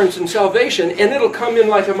 deliverance, and salvation, and it'll come in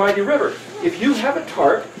like a mighty river. If you have a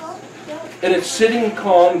tarp, and it's sitting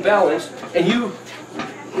calm, balanced, and you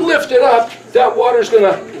lift it up, that water's going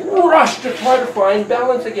to rush to try to find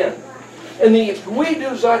balance again. And if we do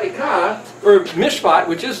zadikah, or mishpat,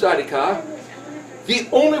 which is zadikah, the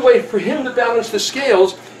only way for him to balance the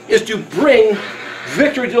scales is to bring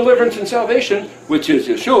victory, deliverance, and salvation, which is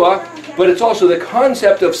Yeshua, but it's also the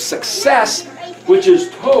concept of success, which is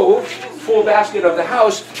Tov, full basket of the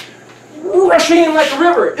house, rushing in like a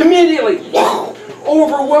river, immediately,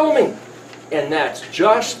 overwhelming. And that's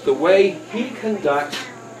just the way he conducts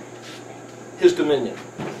his dominion.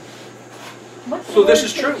 So this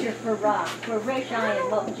is true. For Resh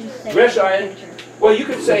Ayin, what would you say? Resh Ayin, well, you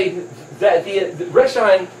could say that the Resh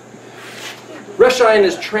Ayin, Reshayin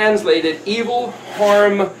is translated evil,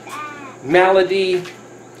 harm, malady,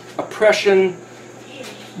 oppression,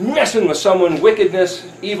 messing with someone, wickedness,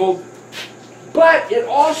 evil. But it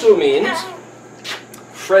also means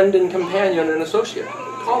friend and companion and associate,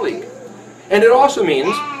 colleague. And it also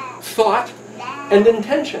means thought and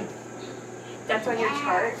intention. That's on your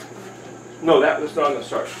chart. No, that was not on the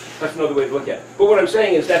start. That's another way to look at it. But what I'm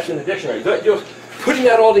saying is that's in the dictionary. Just putting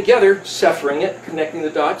that all together, severing it, connecting the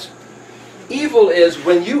dots. Evil is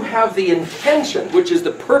when you have the intention, which is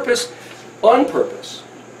the purpose, on purpose,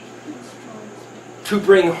 to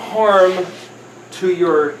bring harm to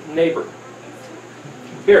your neighbor.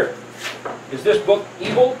 Here, is this book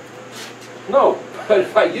evil? No. But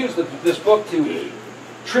if I use this book to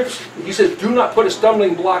trips, he says, do not put a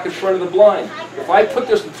stumbling block in front of the blind. If I put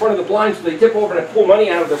this in front of the blind so they tip over and I pull money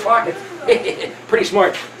out of their pockets, pretty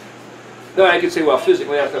smart. No, I could say, well,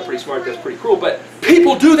 physically that's not pretty smart, that's pretty cruel, but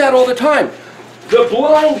people do that all the time. The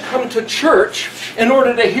blind come to church in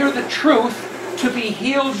order to hear the truth, to be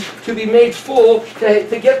healed, to be made full,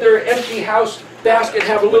 to get their empty house basket,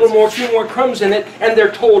 have a little more, few more crumbs in it, and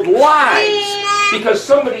they're told lies because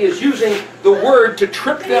somebody is using the word to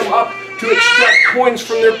trip them up to extract coins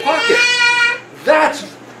from their pocket.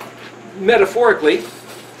 That's, metaphorically,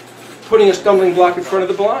 putting a stumbling block in front of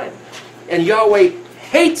the blind. And Yahweh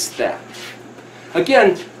hates that.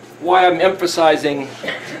 Again, why I'm emphasizing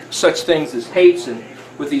such things as hates and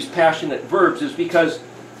with these passionate verbs is because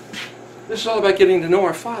this is all about getting to know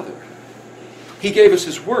our Father. He gave us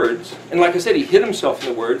His words, and like I said, He hid Himself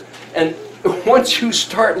in the words, and once you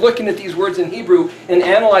start looking at these words in Hebrew and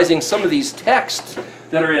analyzing some of these texts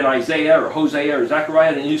that are in Isaiah or Hosea or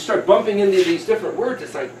Zechariah, and you start bumping into these different words,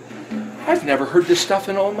 it's like, I've never heard this stuff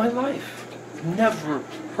in all my life. Never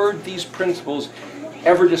heard these principles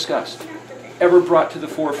ever discussed, ever brought to the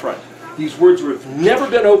forefront. These words have never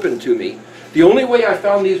been open to me. The only way I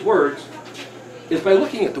found these words is by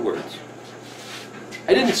looking at the words.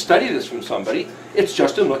 I didn't study this from somebody. It's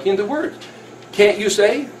just in looking at the words. Can't you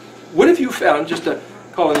say, what have you found, just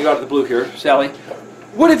calling you out of the blue here, Sally,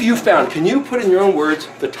 what have you found? Can you put in your own words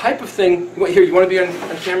the type of thing, here, you want to be on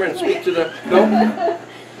camera and speak to the, no?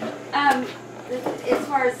 As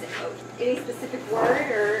far as any specific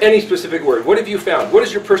word or? Any specific word. What have you found? What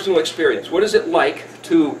is your personal experience? What is it like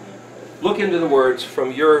to look into the words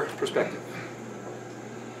from your perspective?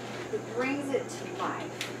 It brings it to life.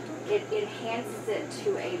 It enhances it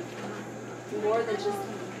to a more than just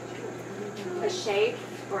a shape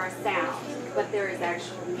or a sound, but there is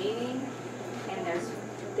actual meaning, and there's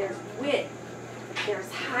width, there's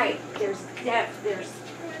height, there's depth,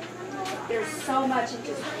 there's so much in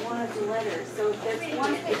just one of the letters. So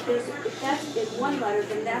if that's in one letter,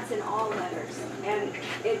 then that's in all letters, and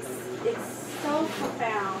it's so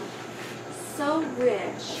profound, so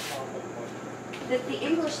rich that the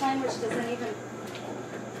English language doesn't even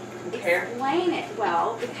explain it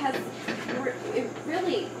well, because it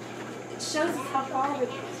really shows us how far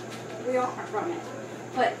we are from it.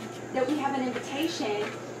 But that we have an invitation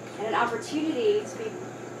and an opportunity to be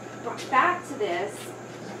brought back to this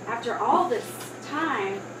after all this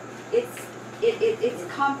time. It's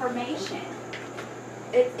confirmation.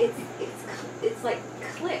 It's like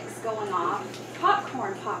clicks going off,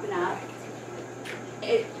 popcorn popping up.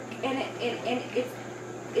 It's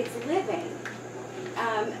living,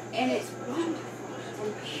 and it's wonderful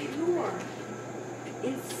and pure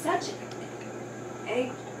in such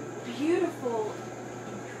a beautiful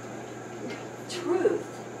truth.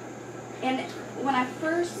 And when I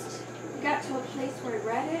first got to a place where I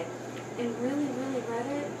read it and really, really read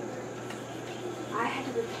it, I had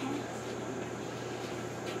to repent.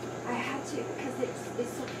 I had to, because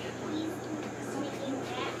it's so beautiful. It's so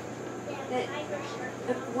beautiful.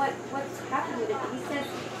 That what's happened with it, he says,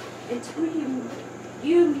 until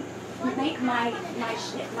you make my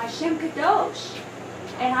Shem Kadosh.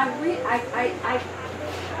 And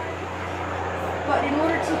but in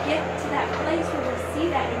order to get to that place where we see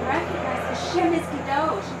that and recognize Hashem is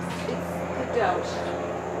Kadosh, it's Kadosh,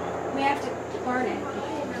 we have to learn it.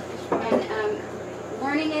 And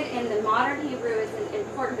learning it in the modern Hebrew is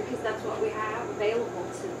important because that's what we have available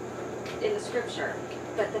in the scripture.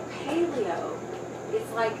 But the Paleo is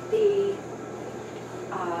like the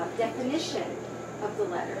definition of the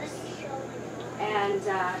letters. And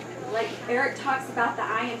like Eric talks about the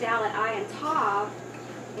Ayin Dalet, Ayin Tav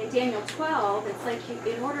in Daniel 12, it's like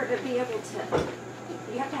in order to be able to,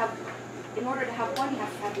 you have to have, in order to have one, you have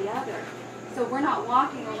to have the other. So we're not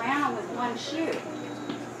walking around with one shoe.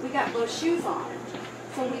 We got both shoes on,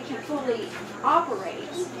 so we can fully operate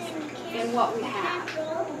in what we have.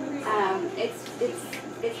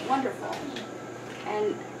 It's wonderful,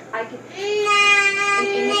 and I could,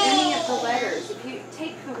 in any of the letters, if you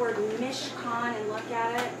take the word Mishkan and look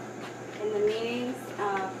at it, in the meanings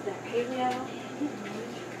of the paleo,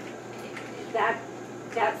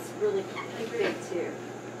 that's really big too.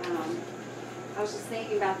 I was just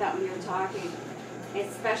thinking about that when you were talking,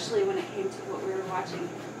 especially when it came to what we were watching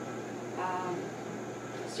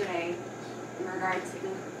yesterday in regard to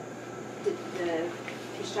the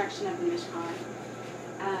construction of the Mishkan.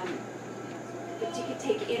 But you could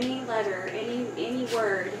take any letter, any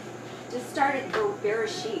word, just start at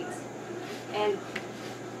Bereshit, and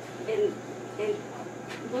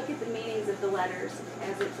look at the meanings of the letters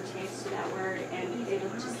as it pertains to that word, and it'll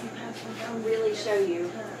just really show you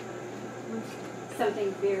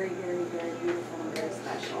something very, very, very beautiful and very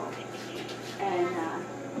special.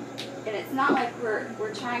 And it's not like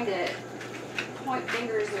we're trying to point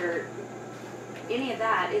fingers or any of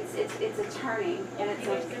that. It's a turning, and it's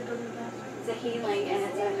a healing, and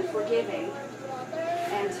it's a forgiving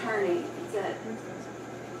and turning.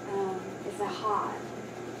 It's a hod.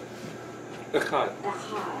 Echad.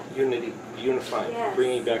 Echad. Unity, unifying, Yes.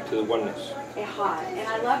 bringing back to the oneness. Echad. And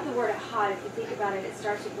I love the word echad. If you think about it, it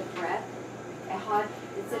starts with the breath. Echad.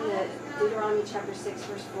 It's in the Deuteronomy chapter 6,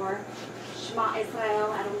 verse 4. Shema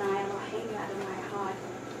Israel, Adonai Eloheinu, Adonai Echad.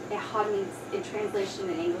 Echad means, in translation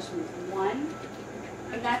in English, means one.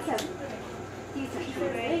 And that's a decent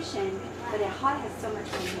translation, but Echad has so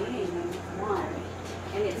much more meaning than one.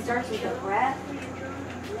 And it starts with the breath, and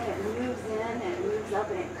then it moves in, and it moves up,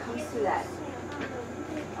 and it comes through that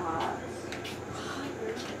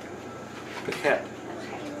The cat.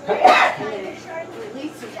 and then it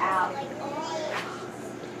releases out.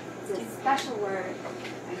 It's a special word.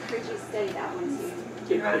 I encourage you to study that one too.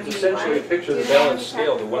 It's essentially a picture of the balanced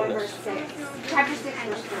scale, the oneness. Chapter 6,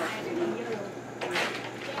 verse 4.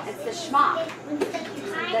 It's the Shema.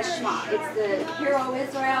 The Shema. It's the Hear, O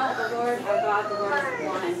Israel, the Lord our God, the Lord is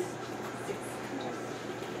one.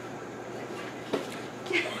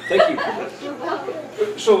 Thank you. You're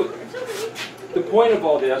welcome. So, the point of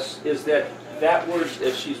all this is that word,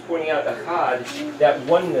 as she's pointing out, echad, that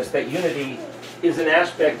oneness, that unity, is an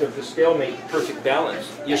aspect of the stalemate, perfect balance.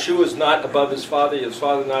 Yeshua is not above his father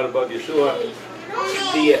not above Yeshua.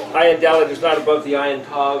 The ayin dalet is not above the ayin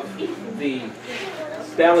tav. The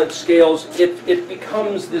balanced scales, it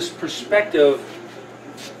becomes this perspective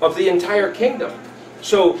of the entire kingdom.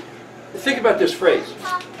 So, think about this phrase.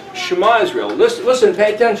 Shema Israel. Listen,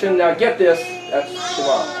 pay attention, now get this. That's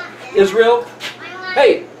Shema. Israel,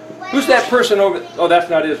 hey, who's that person over? Oh, that's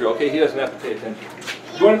not Israel. Okay, he doesn't have to pay attention.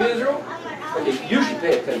 You want to be Israel? Okay, you should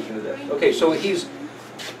pay attention to this. Okay, so he's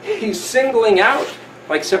singling out,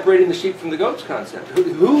 like separating the sheep from the goats concept.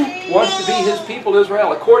 Who wants to be his people,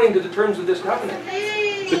 Israel, according to the terms of this covenant?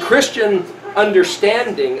 The Christian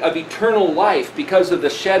understanding of eternal life because of the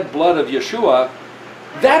shed blood of Yeshua,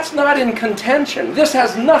 that's not in contention. This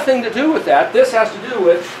has nothing to do with that. This has to do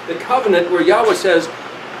with the covenant where Yahweh says,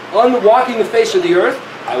 on walking the face of the earth,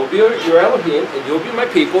 I will be your Elohim, and you'll be my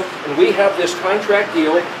people, and we have this contract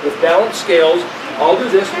deal with balanced scales. I'll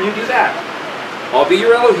do this, and you do that. I'll be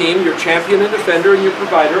your Elohim, your champion and defender, and your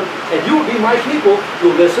provider, and you will be my people.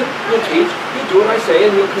 You'll listen, you'll teach, you'll do what I say,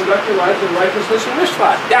 and you'll conduct your lives in righteousness and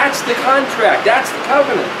mishpat. That's the contract. That's the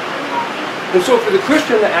covenant. And so for the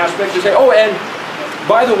Christian aspect, to say, oh, and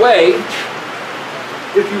by the way,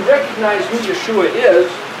 if you recognize who Yeshua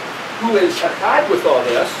is, who is echad with all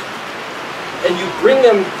this, and you bring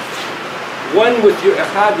them one with your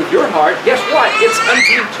echad with your heart, guess what? It's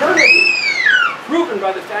unto eternity. Proven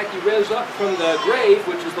by the fact he rose up from the grave,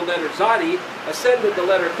 which is the letter Zadi, ascended the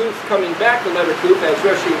letter Kuf, coming back the letter Kuf, as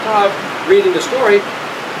Reshi Tav, reading the story.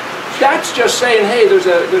 That's just saying, hey, there's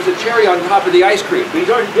a cherry on top of the ice cream. But he's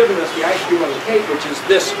already given us the ice cream on the cake, which is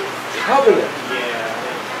this covenant.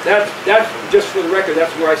 That's just for the record,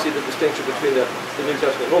 that's where I see the distinction between the New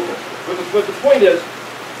Testament and Old Testament. But the point is,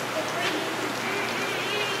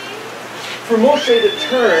 for Moshe to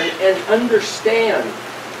turn and understand,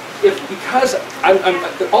 because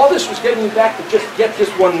all this was getting me back to just get this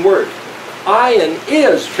one word. Ayin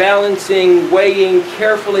is balancing, weighing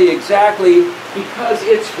carefully, exactly, because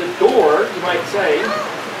it's the door, you might say.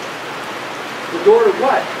 The door to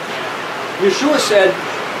what? Yeshua said,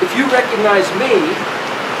 if you recognize me,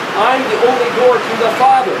 I'm the only door to the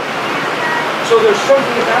Father. So there's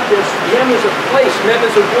something about this. Mem is a place, Mem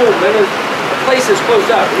is a womb, Mem is a place is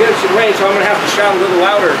closed up. We have some rain, so I'm going to have to shout a little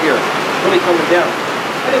louder here. It's really coming down.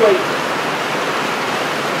 Anyway,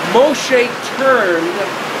 Moshe turned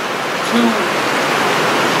to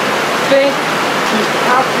think, to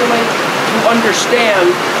calculate, to understand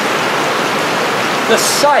the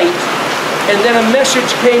sight, and then a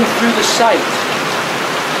message came through the sight.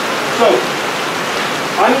 So,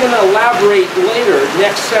 I'm going to elaborate later,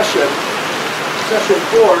 next session, session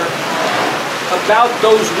 4, about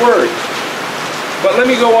those words. But let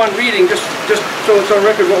me go on reading, just so it's on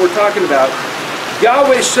record what we're talking about.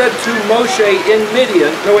 Yahweh said to Moshe in Midian,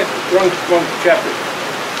 no wait, wrong chapter.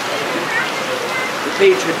 The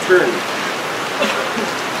page had turned.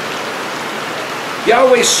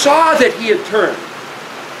 Yahweh saw that he had turned.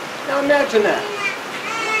 Now imagine that.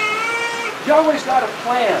 Yahweh's got a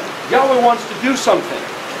plan. Yahweh wants to do something.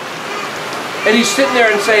 And he's sitting there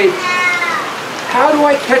and saying, how do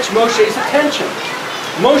I catch Moshe's attention?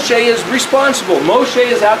 Moshe is responsible. Moshe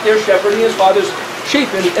is out there shepherding his father's sheep.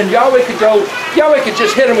 And Yahweh could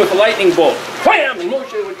just hit him with a lightning bolt. Wham! And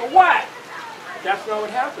Moshe would go, what? That's not what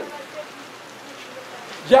happened.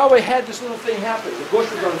 Yahweh had this little thing happen. The bush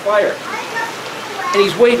was on fire. And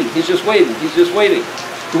he's waiting. He's just waiting. He's just waiting.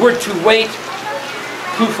 The word to wait,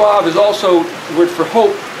 kufav, is also the word for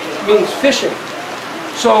hope. It means fishing.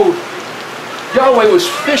 So Yahweh was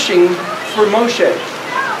fishing for Moshe.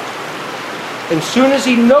 And soon as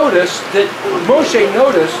he noticed that Moshe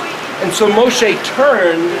noticed, and so Moshe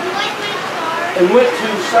turned and went to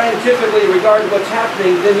scientifically regard what's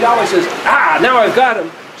happening, then Yahweh says, now I've got him.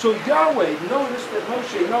 So Yahweh noticed that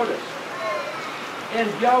Moshe noticed. And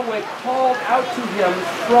Yahweh called out to him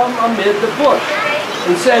from amid the bush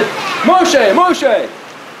and said, Moshe, Moshe!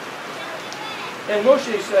 And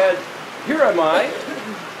Moshe said, here am I.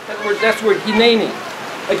 That's word hineni.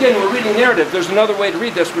 Again, we're reading narrative. There's another way to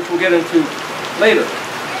read this, which we'll get into later.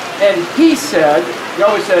 And he said,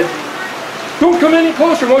 Yahweh said, don't come any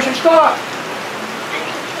closer, Moshe, stop!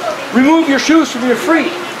 Remove your shoes from your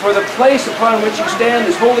feet, for the place upon which you stand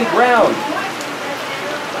is holy ground.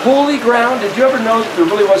 Holy ground? Did you ever know that there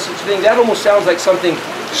really was such a thing? That almost sounds like something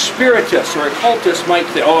spiritists or occultists might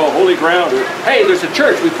say, oh, holy ground. Or, hey, there's a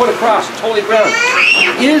church, we put a cross, it's holy ground.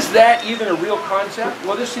 Is that even a real concept?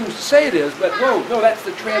 Well, this seems to say it is, but no, that's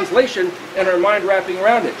the translation and our mind wrapping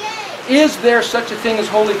around it. Is there such a thing as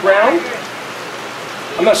holy ground?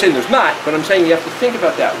 I'm not saying there's not, but I'm saying you have to think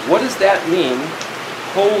about that. What does that mean,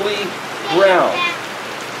 holy ground?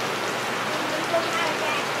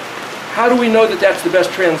 How do we know that that's the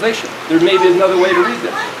best translation? There may be another way to read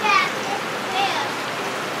this.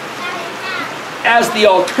 As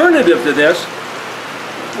the alternative to this,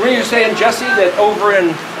 were you saying, Jesse, that over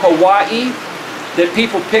in Hawaii, that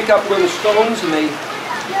people pick up little stones and they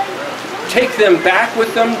take them back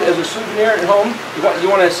with them as a souvenir at home?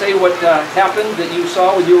 You want to say what happened that you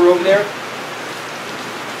saw when you were over there?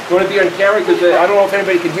 You want to be on camera? Because I don't know if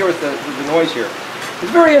anybody can hear with the noise here. It's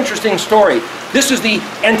a very interesting story. This is the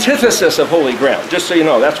antithesis of holy ground, just so you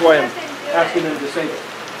know. That's why I'm asking them to say it.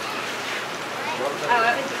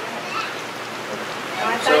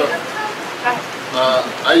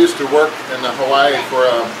 I used to work in Hawaii for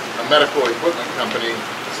a medical equipment company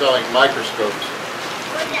selling microscopes,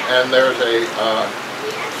 and there's a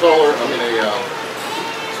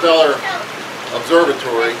stellar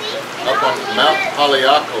observatory up on Mount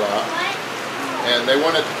Haleakala, and they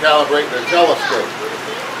wanted to calibrate their telescope.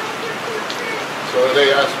 So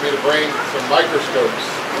they asked me to bring some microscopes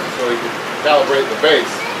so we could calibrate the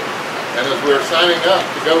base. And as we were signing up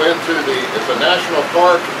to go into it's a national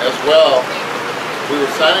park as well, we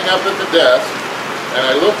were signing up at the desk, and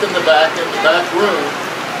I looked in the back room,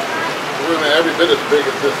 the room every bit as big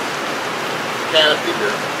as this canopy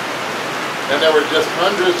here, and there were just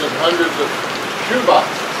hundreds and hundreds of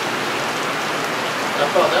shoeboxes. I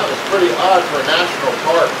thought that was pretty odd for a national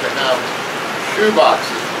park to have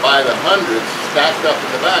shoeboxes by the hundreds stacked up in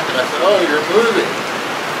the back, and I said, oh, you're moving.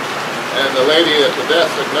 And the lady at the desk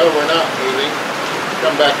said, no, we're not moving.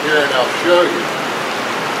 Come back here and I'll show you.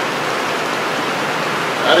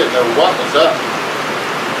 I didn't know what was up.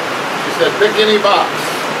 She said, pick any box.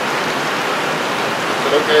 I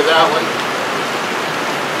said, okay, that one.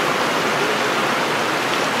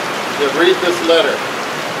 She said, read this letter.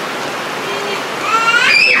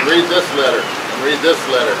 And read this letter. And read this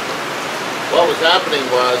letter. What was happening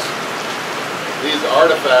was these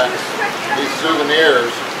artifacts, these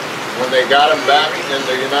souvenirs, when they got them back in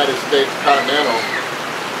the United States Continental,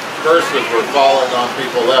 curses were falling on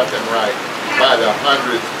people left and right by the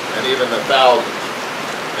hundreds and even the thousands.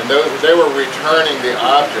 And they were returning the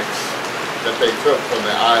objects that they took from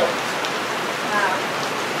the islands.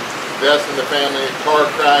 Wow. Deaths in the family, car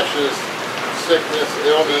crashes, sickness,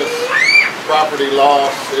 illness, property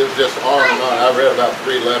loss, it was just on and on. I read about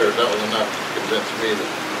 3 letters, that was enough to convince me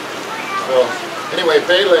that. So, anyway,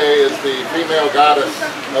 Pele is the female goddess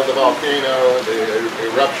of the volcano, the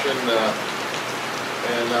eruption,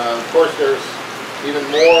 and of course there's even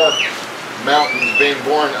more mountains being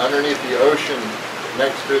born underneath the ocean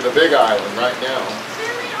next to the Big Island right now.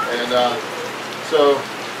 And so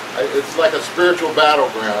it's like a spiritual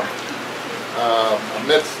battleground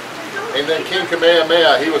amidst. And then King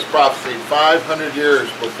Kamehameha, he was prophesied 500 years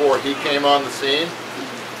before he came on the scene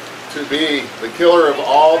to be the killer of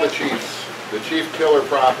all the chiefs, the chief killer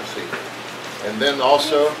prophecy. And then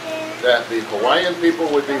also that the Hawaiian people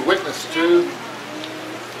would be witnessed to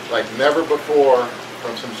like never before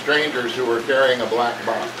from some strangers who were carrying a black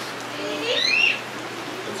box.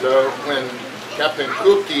 And so when Captain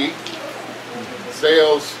Kuki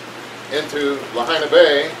sails into Lahaina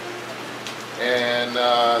Bay, and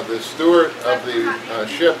the steward of the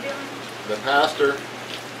ship, the pastor,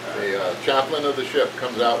 the chaplain of the ship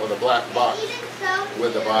comes out with a black box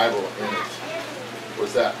with the Bible in it.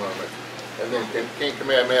 Was that moment. And then King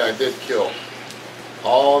Kamehameha did kill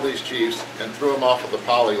all these chiefs and threw them off of the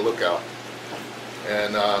Pali lookout.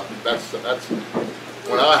 And that's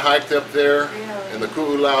when I hiked up there in the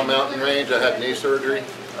Ku'ulau mountain range. I had knee surgery.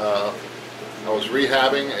 I was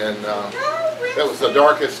rehabbing, and that was the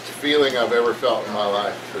darkest feeling I've ever felt in my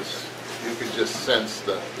life, because you could just sense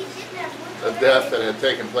the death that had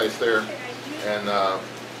taken place there, and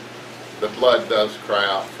the blood does cry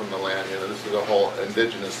out from the land. You know, this is a whole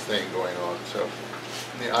indigenous thing going on. So,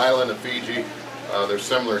 in the island of Fiji, there's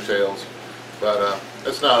similar tales, but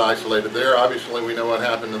it's not isolated there. Obviously, we know what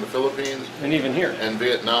happened in the Philippines, And even here. and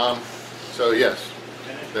Vietnam. So yes,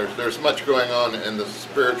 there's much going on in the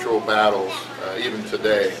spiritual battles, even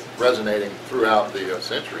today, resonating throughout the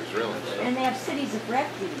centuries, really. So, And they have cities of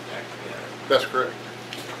refuge. that's correct.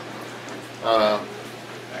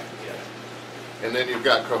 And then you've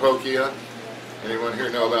got Cahokia. Anyone here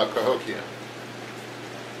know about Cahokia?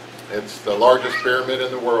 It's the largest pyramid in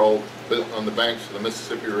the world, built on the banks of the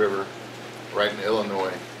Mississippi River, right in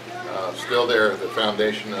Illinois. Still there, the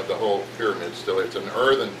foundation of the whole pyramid. Still, it's an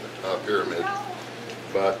earthen pyramid.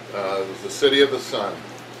 But it was the city of the sun.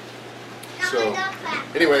 So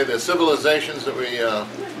anyway, the civilizations that we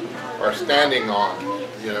are standing on,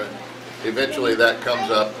 you know, eventually that comes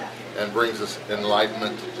up and brings us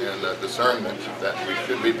enlightenment and discernment that we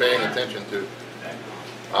should be paying attention to.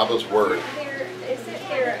 Abba's word. Isn't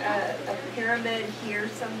there a pyramid here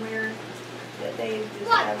somewhere that they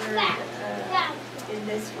discovered in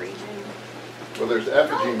this region? Well, there's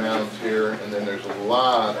effigy mounds here, and then there's a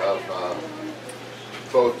lot of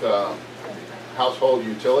both household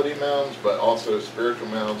utility mounds, but also spiritual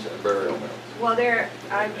mounds and burial mounds. Well,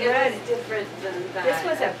 I read different than that. this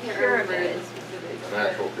was a pyramid. An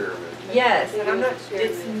actual pyramid. Yes, but I'm not.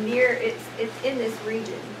 It's near. It's in this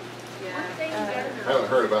region. Yeah. I haven't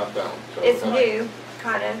heard about that one. So It's new,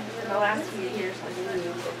 kind of, in the last few years.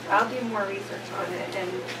 I'll do more research on it and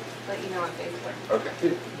let you know on Facebook.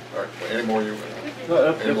 Okay. All right. Well, any more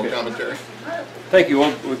any more Okay. commentary? Thank you.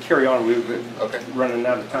 We'll carry on. We're Okay. running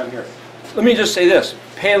out of time here. Let me just say this.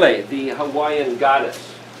 Pele, the Hawaiian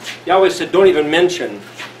goddess. Yahweh said, don't even mention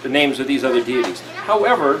the names of these other deities.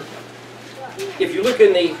 However, if you look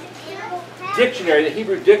in the dictionary, the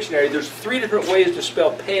Hebrew dictionary, there's 3 different ways to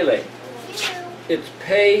spell Pele. It's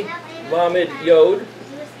Pe, Lamed, Yod,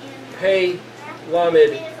 Pe,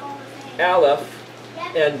 Lamed, Aleph,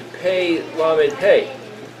 and Pe, Lamed, He.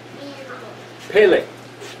 Pele.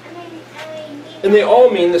 And they all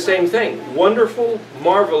mean the same thing. Wonderful,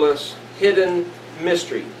 marvelous, hidden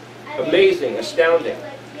mystery. Amazing, astounding.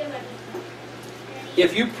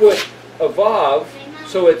 If you put a Vav,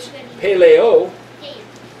 so it's Peleo,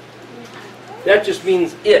 that just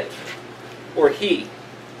means it, or he.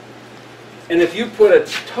 And if you put a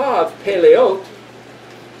Tav, Peleot,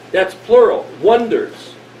 that's plural,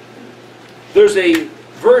 wonders. There's a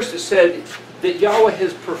verse that said that Yahweh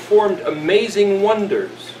has performed amazing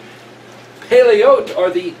wonders. Peleot are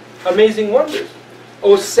the amazing wonders.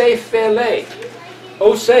 Osei Fele.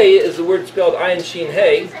 Osei is the word spelled Ayin Shin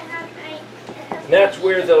He. And that's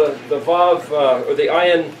where the Vav, or the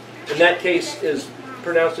Ayin, in that case, is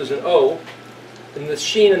pronounced as an O. And the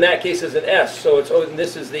Shin in that case is an S. So it's, and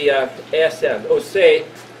this is the S end. Osei,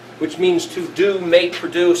 which means to do, make,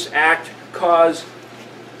 produce, act, cause.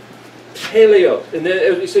 Paleo. And then,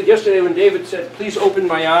 as we said yesterday when David said, please open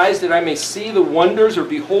my eyes that I may see the wonders or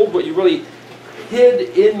behold what you really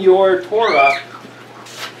hid in your Torah.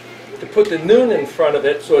 To put the nun in front of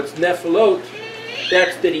it, so it's nephalot,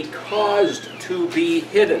 that's that he caused to be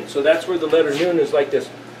hidden. So that's where the letter nun is like this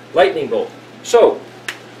lightning bolt. So,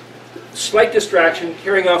 slight distraction,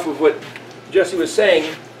 carrying off of what Jesse was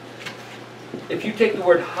saying. If you take the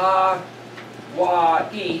word ha, wa,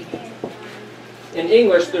 e, in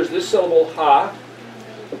English there's this syllable ha,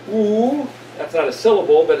 oo, that's not a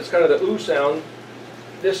syllable, but it's kind of the oo sound.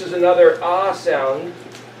 This is another ah sound,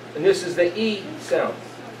 and this is the E sound.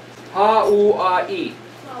 Ha-u-ah-e.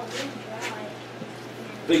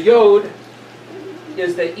 The yod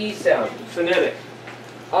is the E sound, phonetic.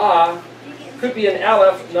 Ah could be an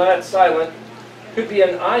aleph, not silent. Could be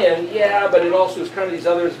an ayin, yeah, but it also is kind of these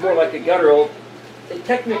others, more like a guttural. It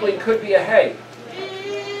technically could be a hey.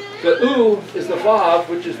 The U is the vav,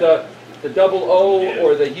 which is the double O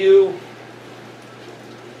or the U.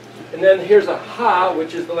 And then here's a ha,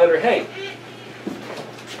 which is the letter hey.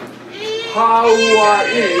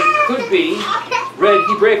 Ha-u-ah-e could be read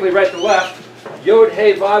Hebraically right to left, yod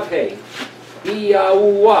hey vav hey.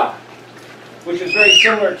 I-a-u-ah, which is very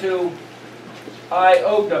similar to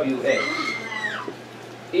I-O-W-A.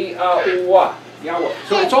 I-a-u-ah, Yahweh.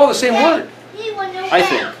 So it's all the same word, I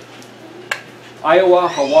think. Iowa,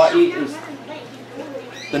 Hawaii is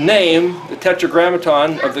the name, the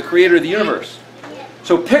tetragrammaton of the creator of the universe.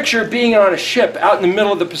 So picture being on a ship out in the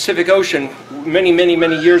middle of the Pacific Ocean many, many,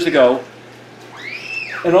 many years ago,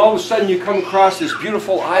 and all of a sudden you come across this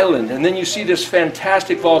beautiful island, and then you see this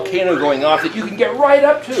fantastic volcano going off that you can get right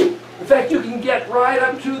up to. In fact, you can get right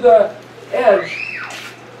up to the edge,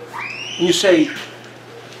 and you say,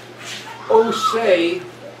 "Oh, say,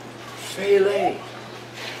 Phele,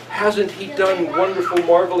 hasn't he done wonderful,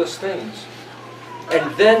 marvelous things?"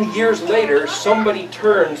 And then years later, somebody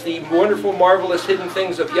turns the wonderful, marvelous, hidden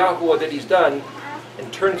things of Yahweh that he's done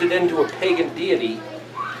and turns it into a pagan deity.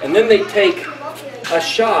 And then they take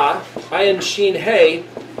Ashah, Ayin Shin He,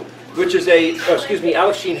 which is a,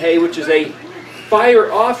 Aleph Shin He, which is a fire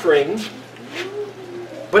offering,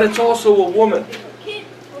 but it's also a woman.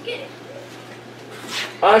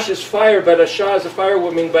 Ash is fire, but Ashah is a fire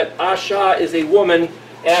woman, but Ashah is a woman,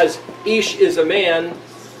 as Ish is a man.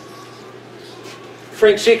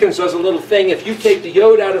 Frank Seekins does a little thing. If you take the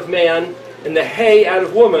Yod out of man and the Hay out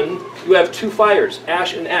of woman, you have two fires,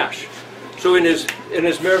 Ash and Ash. So in his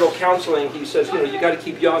marital counseling, he says, you got to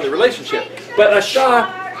keep Yah in the relationship. But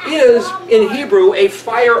Ashah is, in Hebrew, a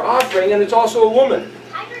fire offering, and it's also a woman.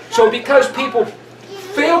 So because people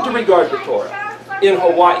failed to regard the Torah in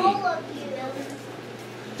Hawaii,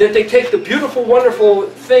 that they take the beautiful, wonderful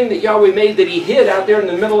thing that Yahweh made that he hid out there in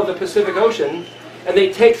the middle of the Pacific Ocean, and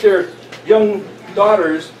they take their young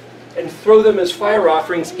daughters and throw them as fire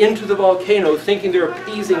offerings into the volcano, thinking they're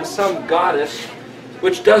appeasing some goddess,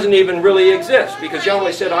 which doesn't even really exist, because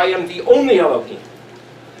Yahweh said, "I am the only Elohim."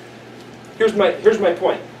 Here's my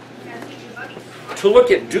point. To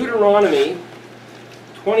look at Deuteronomy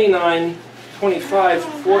 29:25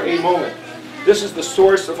 for a moment. This is the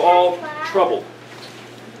source of all trouble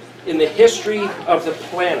in the history of the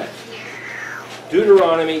planet.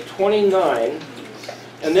 Deuteronomy 29,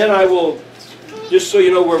 and then I will, just so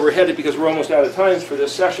you know where we're headed, because we're almost out of time for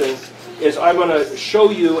this session, is I'm going to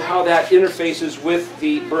show you how that interfaces with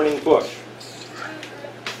the burning bush.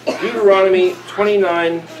 Deuteronomy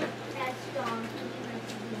 29.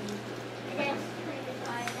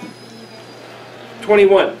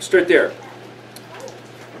 Start there.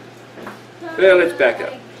 Well, let's back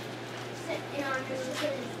up.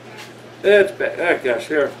 Let's back. Oh gosh,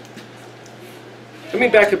 there. Let me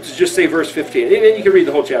back up to just say verse 15. And then you can read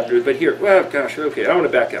the whole chapter, but here, well, gosh, okay, I want to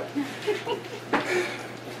back up.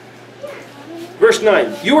 Verse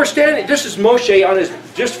 9. You are standing, this is Moshe on his,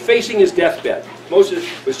 just facing his deathbed. Moses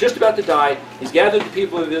was just about to die. He's gathered the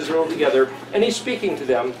people of Israel together, and he's speaking to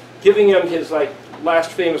them, giving them his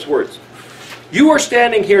last famous words. You are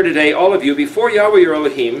standing here today, all of you, before Yahweh your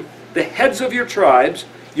Elohim, the heads of your tribes,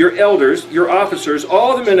 your elders, your officers,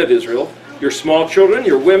 all the men of Israel, your small children,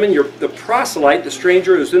 your women, the proselyte, the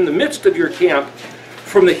stranger who's in the midst of your camp,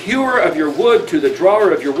 from the hewer of your wood to the drawer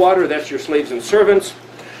of your water, that's your slaves and servants,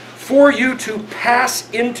 for you to pass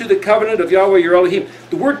into the covenant of Yahweh your Elohim.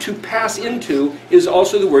 The word to pass into is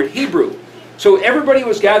also the word Hebrew. So everybody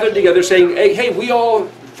was gathered together saying, hey, we all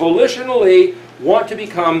volitionally want to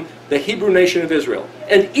become the Hebrew nation of Israel.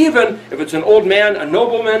 And even if it's an old man, a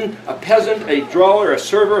nobleman, a peasant, a drawer, a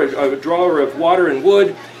server, a drawer of water and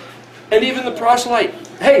wood, and even the proselyte,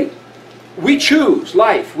 hey, we choose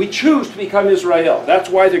life. We choose to become Israel. That's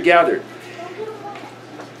why they're gathered.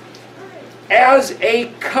 As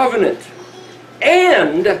a covenant,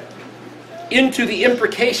 and into the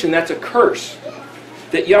imprecation, that's a curse,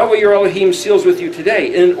 that Yahweh your Elohim seals with you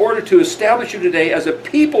today, in order to establish you today as a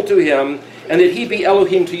people to him, and that he be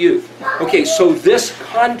Elohim to you. Okay, so this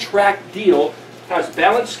contract deal has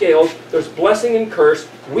balanced scales. There's blessing and curse.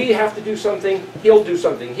 We have to do something. He'll do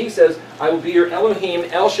something. He says, I will be your Elohim,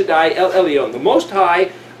 El Shaddai, El Elyon. The Most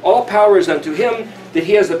High, all power is unto him, that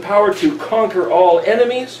he has the power to conquer all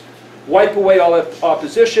enemies, wipe away all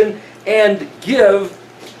opposition, and give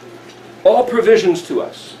all provisions to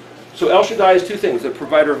us. So El Shaddai is two things, the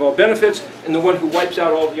provider of all benefits and the one who wipes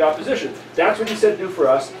out all the opposition. That's what he said to do for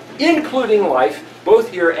us, including life, both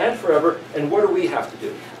here and forever. And what do we have to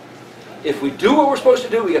do? If we do what we're supposed to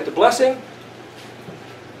do, we get the blessing,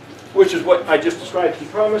 which is what I just described he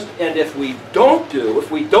promised. And if we don't do, if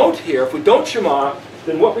we don't hear, if we don't Shema,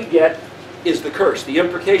 then what we get is the curse, the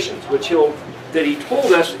imprecations, which that he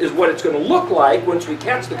told us is what it's going to look like once we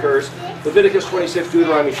catch the curse. Leviticus 26,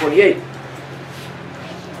 Deuteronomy 28.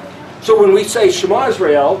 So when we say Shema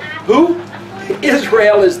Israel, who?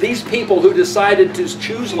 Israel is these people who decided to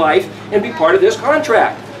choose life and be part of this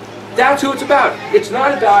contract. That's who it's about. It's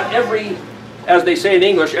not about every, as they say in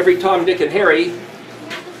English, every Tom, Dick, and Harry.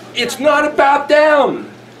 It's not about them.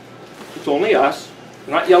 It's only us.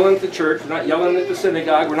 We're not yelling at the church. We're not yelling at the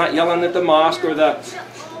synagogue. We're not yelling at the mosque or the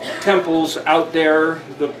temples out there,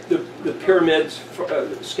 the pyramids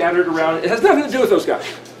scattered around. It has nothing to do with those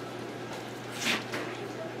guys.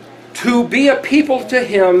 To be a people to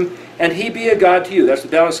him, and he be a God to you. That's the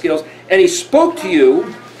balance scales. And he spoke to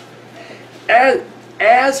you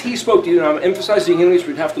as he spoke to you. Now I'm emphasizing English.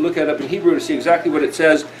 We'd have to look that up in Hebrew to see exactly what it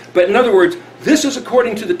says. But in other words, this is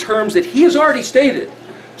according to the terms that he has already stated.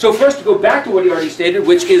 So for us to go back to what he already stated,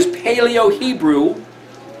 which is Paleo-Hebrew,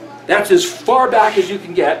 that's as far back as you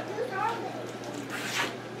can get.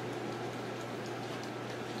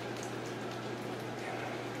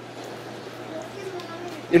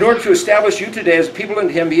 In order to establish you today as people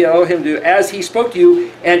unto him, be Elohim to, as he spoke to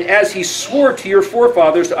you, and as he swore to your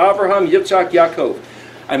forefathers, to Abraham, Yitzhak, Yaakov.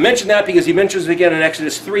 I mention that because he mentions it again in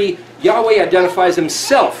Exodus 3. Yahweh identifies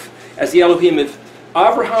himself as the Elohim of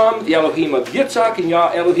Abraham, the Elohim of Yitzhak, and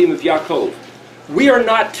Elohim of Yaakov. We are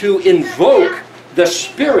not to invoke the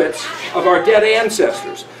spirits of our dead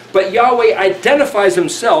ancestors, but Yahweh identifies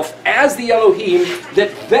himself as the Elohim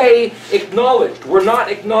that they acknowledged. We're not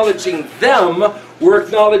acknowledging them, we're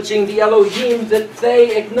acknowledging the Elohim that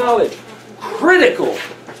they acknowledge. Critical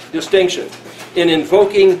distinction in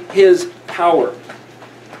invoking his power.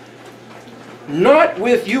 Not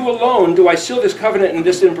with you alone do I seal this covenant and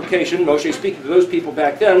this imprecation. Moshe speaking to those people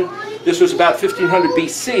back then. This was about 1500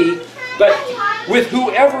 BC. But with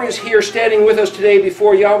whoever is here standing with us today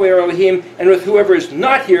before Yahweh or Elohim, and with whoever is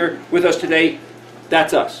not here with us today,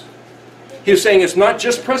 that's us. He was saying it's not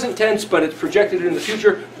just present tense, but it's projected in the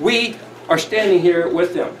future. We are standing here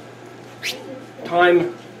with them.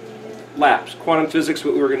 Time lapse, quantum physics,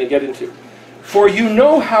 what we were going to get into. For you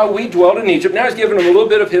know how we dwelt in Egypt. Now he's giving them a little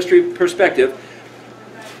bit of history perspective.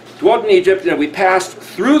 Dwelt in Egypt, and we passed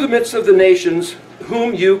through the midst of the nations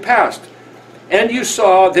whom you passed. And you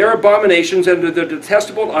saw their abominations and the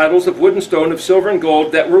detestable idols of wood and stone, of silver and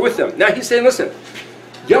gold that were with them. Now he's saying, listen,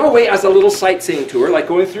 Yahweh as a little sightseeing tour, like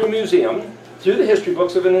going through a museum, through the history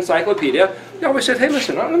books of an encyclopedia, Yahweh said, hey,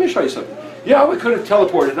 listen, let me show you something. Yahweh could have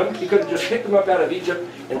teleported them. He could have just picked them up out of Egypt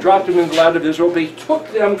and dropped them in the land of Israel, but he took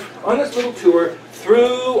them on this little tour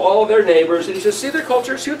through all their neighbors, and he says, see their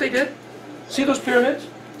culture, see what they did? See those pyramids?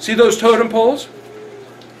 See those totem poles?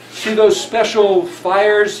 See those special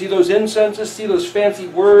fires, see those incenses, see those fancy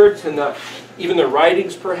words, and even their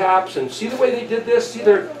writings perhaps, and see the way they did this, see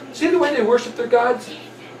the way they worship their gods?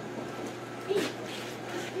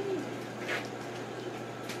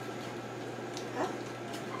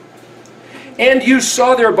 And you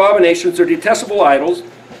saw their abominations, their detestable idols.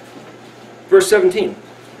 Verse 17.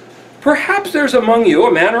 Perhaps there's among you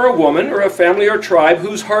a man or a woman or a family or tribe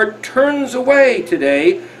whose heart turns away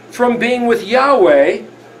today from being with Yahweh,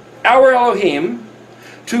 our Elohim,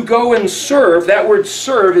 to go and serve. That word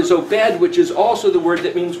serve is obed, which is also the word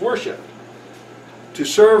that means worship. To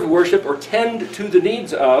serve, worship, or tend to the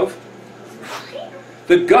needs of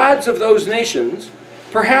the gods of those nations.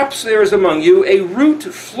 Perhaps there is among you a root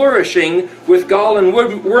flourishing with gall and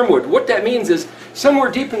wormwood. What that means is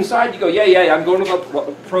somewhere deep inside you go, yeah, I'm going to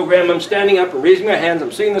the program, I'm standing up, I'm raising my hands,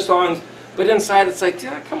 I'm singing the songs, but inside it's like,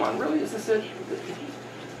 yeah, come on, really, is this it?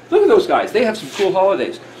 Look at those guys, they have some cool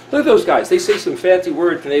holidays. Look at those guys, they say some fancy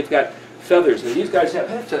words and they've got feathers, and these guys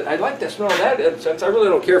have, I like the smell of that incense, I really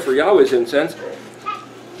don't care for Yahweh's incense.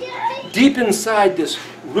 Deep inside this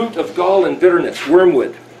root of gall and bitterness,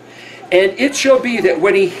 wormwood. And it shall be that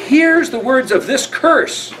when he hears the words of this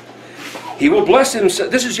curse, he will bless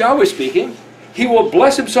himself. This is Yahweh speaking. He will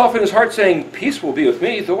bless himself in his heart, saying, peace will be with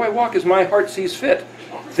me, though I walk as my heart sees fit.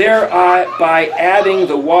 Thereby adding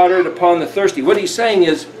the water upon the thirsty. What he's saying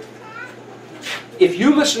is, if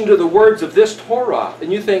you listen to the words of this Torah,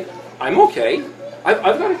 and you think, I'm okay,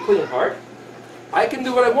 I've got a clean heart, I can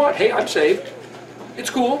do what I want, hey, I'm saved, it's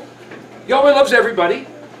cool, Yahweh loves everybody,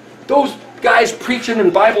 those guys preaching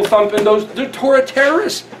and Bible thumping, they're Torah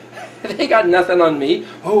terrorists. They got nothing on me.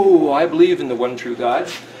 Oh, I believe in the one true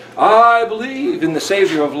God. I believe in the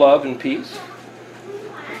Savior of love and peace.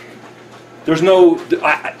 There's no,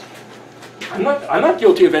 I'm not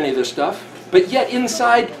guilty of any of this stuff, but yet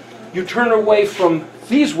inside you turn away from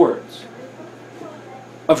these words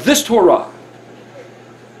of this Torah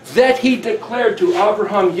that he declared to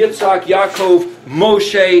Abraham, Yitzhak, Yaakov,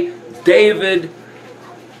 Moshe, David,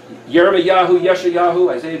 Yirmiyahu,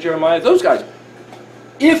 Yeshayahu, Isaiah, Jeremiah, those guys.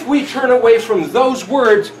 If we turn away from those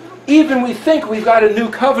words, even we think we've got a new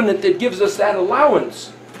covenant that gives us that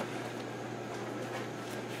allowance.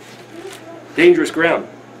 Dangerous ground.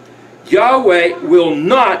 Yahweh will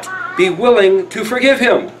not be willing to forgive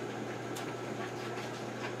him.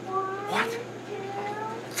 What?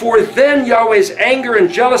 For then Yahweh's anger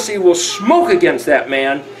and jealousy will smoke against that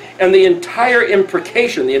man, and the entire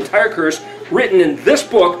imprecation, the entire curse written in this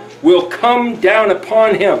book will come down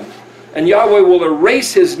upon him. And Yahweh will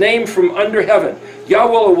erase his name from under heaven.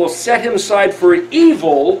 Yahweh will set him aside for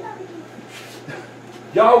evil.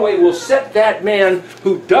 Yahweh will set that man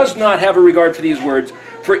who does not have a regard for these words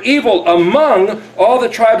for evil among all the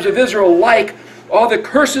tribes of Israel, like all the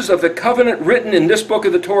curses of the covenant written in this book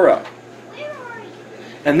of the Torah.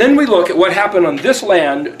 And then we look at what happened on this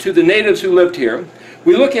land to the natives who lived here.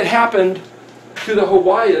 We look at what happened to the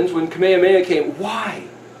Hawaiians when Kamehameha came. Why?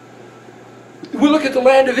 We look at the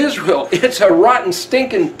land of Israel. It's a rotten,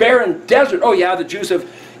 stinking, barren desert. Oh yeah, the Jews have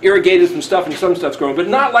irrigated some stuff and some stuff's growing, but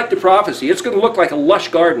not like the prophecy. It's going to look like a lush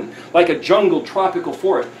garden, like a jungle, tropical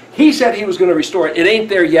forest. He said he was going to restore it. It ain't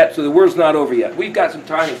there yet, so the word's not over yet. We've got some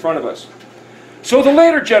time in front of us. So the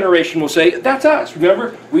later generation will say, that's us.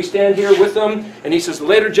 Remember, we stand here with them, and he says, the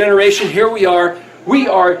later generation, here we are. We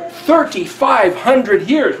are 3,500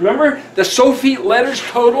 years. Remember, the Sophite letters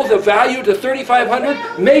total the value to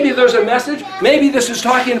 3,500? Maybe there's a message. Maybe this is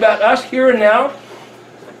talking about us here and now.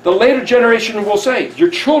 The later generation will say, your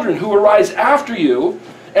children who arise after you,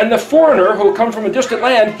 and the foreigner who will come from a distant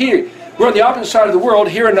land, here, we're on the opposite side of the world,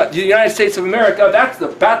 here in the United States of America. That's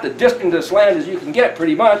about the distantest land as you can get,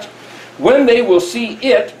 pretty much. When they will see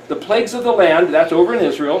it, the plagues of the land, that's over in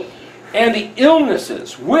Israel, and the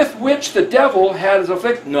illnesses with which the devil has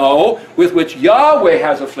afflicted, no, with which Yahweh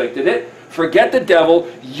has afflicted it. Forget the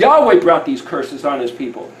devil. Yahweh brought these curses on his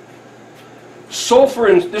people. Sulfur,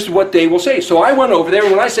 and this is what they will say. So I went over there,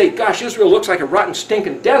 and when I say, gosh, Israel looks like a rotten,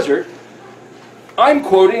 stinking desert, I'm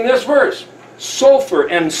quoting this verse. Sulfur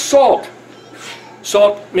and salt.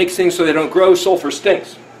 Salt makes things so they don't grow. Sulfur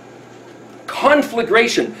stinks.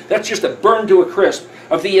 Conflagration, that's just a burn to a crisp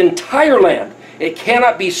of the entire land. It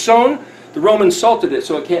cannot be sown. The Romans salted it,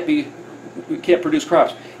 so it can't produce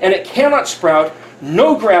crops. And it cannot sprout.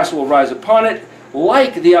 No grass will rise upon it,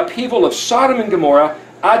 like the upheaval of Sodom and Gomorrah,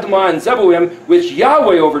 Admah and Zeboim, which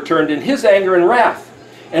Yahweh overturned in his anger and wrath.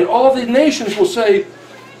 And all the nations will say,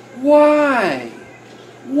 why?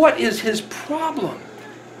 What is his problem?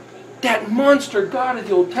 That monster God of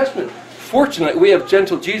the Old Testament. Fortunately, we have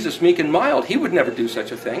gentle Jesus, meek and mild. He would never do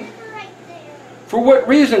such a thing. For what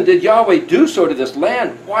reason did Yahweh do so to this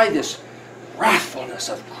land? Why this wrathfulness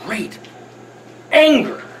of great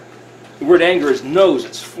anger? The word anger is nose,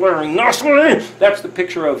 it's flaring nostril. That's the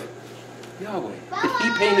picture of Yahweh that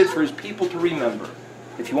he painted for his people to remember.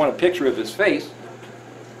 If you want a picture of his face.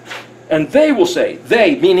 And they will say,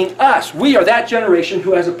 they, meaning us, we are that generation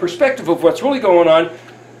who has a perspective of what's really going on,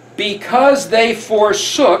 because they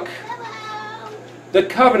forsook the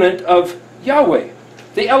covenant of Yahweh,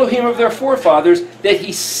 the Elohim of their forefathers, that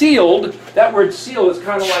he sealed. That word seal is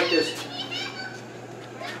kind of like this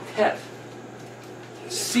het.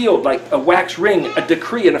 Sealed like a wax ring, a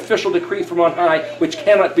decree, an official decree from on high, which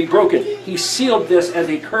cannot be broken. He sealed this as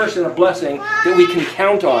a curse and a blessing that we can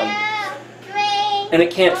count on, and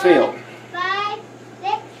it can't fail.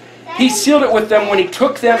 He sealed it with them when he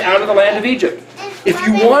took them out of the land of Egypt. If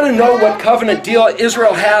you want to know what covenant deal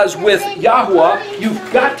Israel has with Yahweh,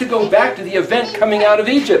 you've got to go back to the event coming out of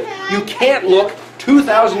Egypt. You can't look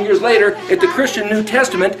 2,000 years later at the Christian New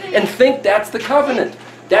Testament and think that's the covenant.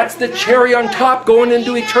 That's the cherry on top going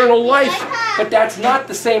into eternal life. But that's not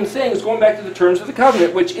the same thing as going back to the terms of the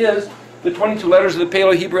covenant, which is the 22 letters of the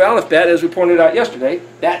Paleo-Hebrew alphabet, as we pointed out yesterday.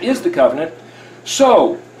 That is the covenant.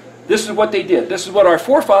 So, this is what they did. This is what our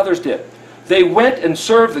forefathers did. They went and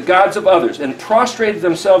served the gods of others and prostrated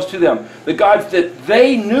themselves to them, the gods that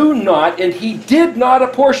they knew not and he did not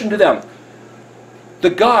apportion to them. The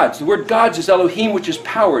gods, the word gods is Elohim, which is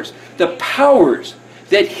powers. The powers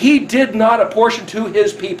that he did not apportion to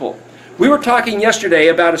his people. We were talking yesterday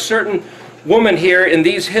about a certain woman here in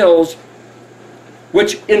these hills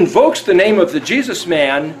which invokes the name of the Jesus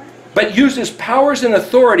man, but uses powers and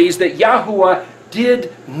authorities that Yahuwah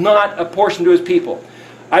did not apportion to his people.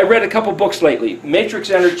 I read a couple books lately. Matrix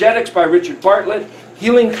Energetics by Richard Bartlett,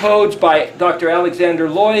 Healing Codes by Dr. Alexander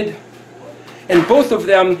Lloyd, and both of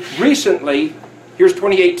them recently, here's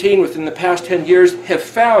 2018, within the past 10 years, have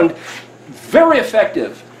found very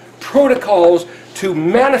effective protocols to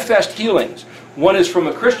manifest healings. One is from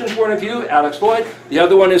a Christian point of view, Alex Lloyd. The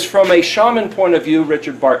other one is from a shaman point of view,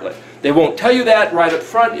 Richard Bartlett. They won't tell you that right up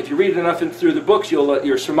front. If you read enough through the books,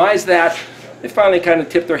 you'll surmise that. They finally kind of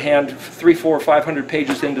tip their hand 300, 400, 500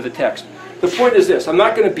 pages into the text. The point is this. I'm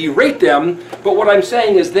not going to berate them, but what I'm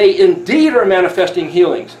saying is they indeed are manifesting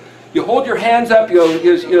healings. You hold your hands up,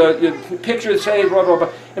 you picture, say, blah, blah,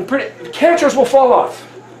 blah, and cancers will fall off.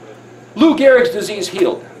 Lou Gehrig's disease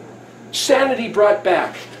healed. Sanity brought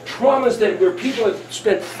back. Traumas where people have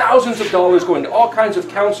spent thousands of dollars going to all kinds of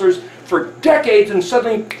counselors for decades, and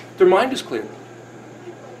suddenly their mind is clear.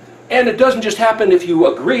 And it doesn't just happen if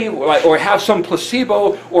you agree or have some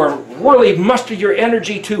placebo or really muster your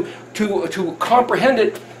energy to comprehend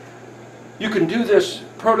it. You can do this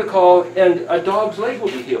protocol and a dog's leg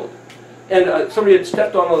will be healed. And somebody had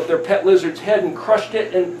stepped on their pet lizard's head and crushed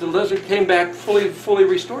it, and the lizard came back fully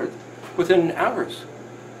restored within hours.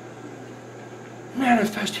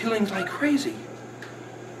 Manifest healings like crazy.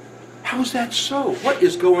 How's that so? What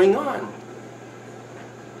is going on?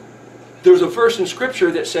 There's a verse in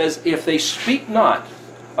Scripture that says, if they speak not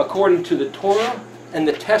according to the Torah and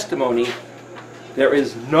the testimony, there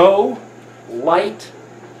is no light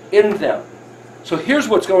in them. So here's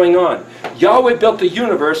what's going on. Yahweh built the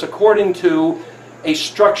universe according to a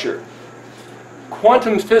structure.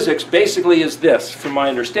 Quantum physics basically is this, from my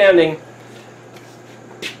understanding.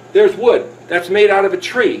 There's wood. That's made out of a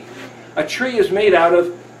tree. A tree is made out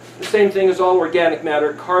of the same thing as all organic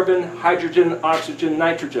matter: carbon, hydrogen, oxygen,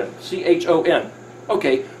 nitrogen, CHON.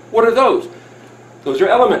 Okay, what are those? Those are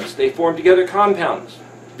elements. They form together compounds.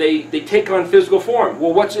 They take on physical form.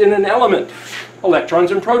 Well, what's in an element?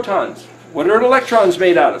 Electrons and protons. What are electrons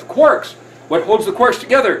made out of? Quarks. What holds the quarks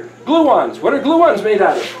together? Gluons. What are gluons made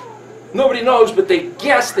out of? Nobody knows, but they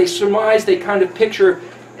guess, they surmise, they kind of picture,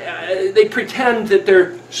 they pretend that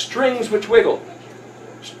they're strings which wiggle.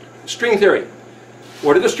 String theory.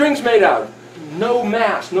 What are the strings made out of? No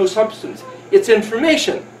mass, no substance. It's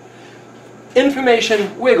information.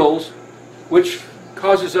 Information wiggles, which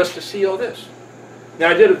causes us to see all this. Now,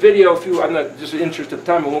 I did a video, I'm not just in the interest of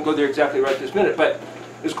time, I won't go there exactly right this minute, but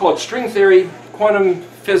it's called String Theory, Quantum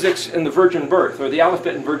Physics, and the Virgin Birth, or the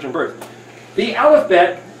alphabet and virgin birth. The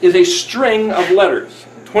alphabet is a string of letters,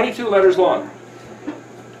 22 letters long.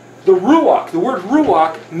 The ruach, the word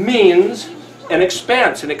ruach, means an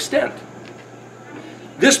expanse, an extent.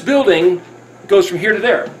 This building goes from here to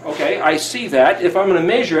there. Okay, I see that. If I'm going to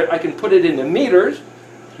measure it, I can put it into meters,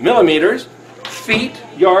 millimeters, feet,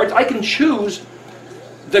 yards. I can choose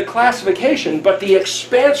the classification, but the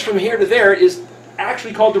expanse from here to there is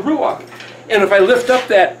actually called the ruach. And if I lift up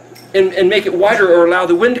that and make it wider or allow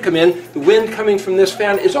the wind to come in, the wind coming from this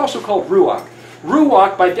fan is also called ruach.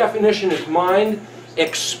 Ruach, by definition, is mind,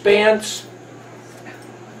 expanse,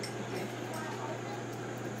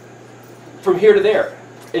 from here to there.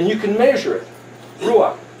 And you can measure it.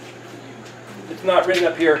 Ruach. It's not written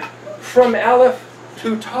up here. From Aleph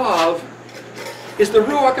to Tav is the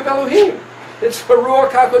Ruach of Elohim. It's the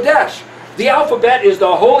Ruach HaKodesh. The alphabet is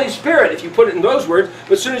the Holy Spirit, if you put it in those words.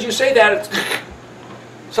 But as soon as you say that,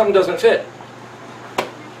 something doesn't fit.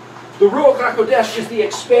 The Ruach HaKodesh is the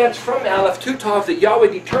expanse from Aleph to Tav that Yahweh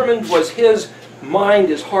determined was His mind,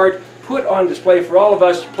 His heart, put on display for all of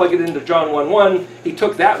us. Plug it into John 1:1. He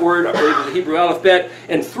took that word, I believe it was the Hebrew alphabet,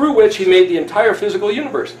 and through which He made the entire physical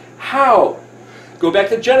universe. How? Go back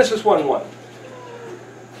to Genesis 1:1.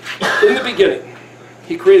 In the beginning,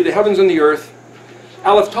 He created the heavens and the earth.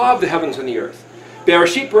 Aleph Tav, the heavens and the earth.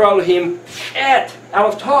 Bereshit bara Elohim et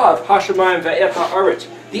Aleph Tav hashamayim ve'et ha'aretz.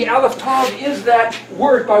 The Aleph Tav is that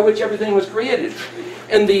word by which everything was created.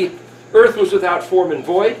 And the earth was without form and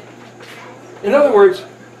void. In other words,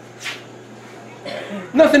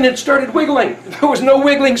 nothing had started wiggling. There was no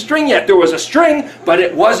wiggling string yet. There was a string, but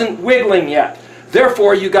it wasn't wiggling yet.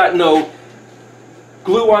 Therefore, you got no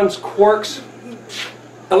gluons, quarks,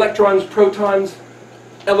 electrons, protons,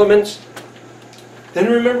 elements. Then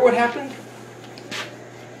remember what happened?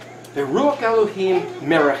 The Ruach Elohim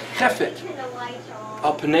merachefet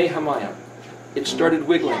al pnei hamayim. It started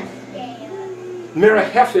wiggling.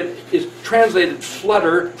 Merachefet is translated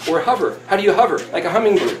flutter or hover. How do you hover? Like a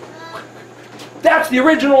hummingbird. That's the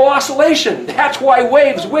original oscillation. That's why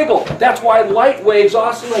waves wiggle. That's why light waves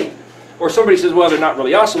oscillate. Or somebody says, well, they're not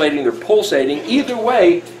really oscillating, they're pulsating. Either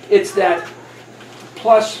way, it's that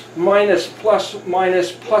plus minus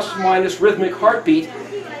rhythmic heartbeat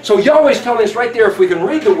So Yahweh's telling us right there, if we can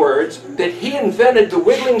read the words, that he invented the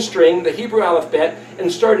wiggling string, the Hebrew alphabet,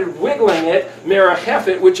 and started wiggling it,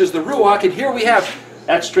 merachefet, which is the ruach, and here we have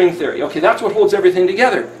that string theory. Okay, that's what holds everything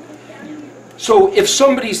together. So if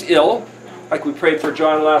somebody's ill, like we prayed for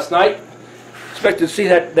John last night, expected to see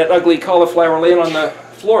that ugly cauliflower laying on the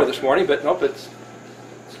floor this morning, but nope, it's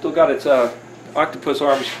still got its octopus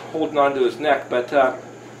arms holding onto his neck. But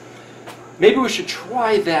maybe we should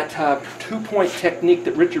try that two-point technique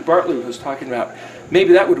that Richard Bartlett was talking about.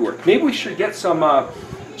 Maybe that would work. Maybe we should get some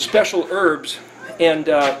special herbs and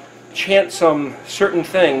chant some certain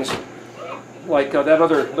things like that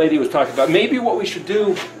other lady was talking about. Maybe what we should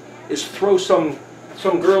do is throw some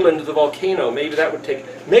girl into the volcano. Maybe that would take...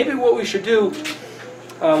 Maybe what we should do,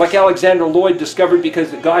 like Alexander Lloyd discovered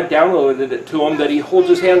because God downloaded it to him, that he holds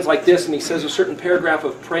his hands like this and he says a certain paragraph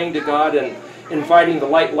of praying to God and inviting the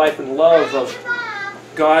light, life, and love of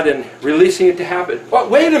God and releasing it to happen. But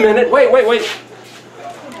wait a minute, wait.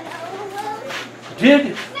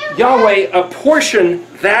 Did Yahweh apportion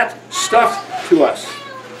that stuff to us?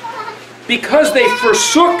 Because they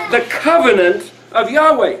forsook the covenant of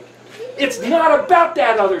Yahweh. It's not about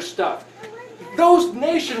that other stuff. Those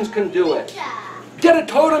nations can do it. Get a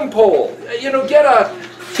totem pole, get a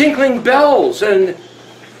tinkling bells and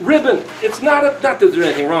ribbon. It's not that there's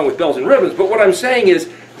anything wrong with bells and ribbons, but what I'm saying is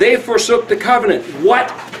they forsook the covenant. What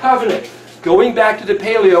covenant? Going back to the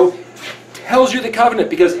Paleo tells you the covenant,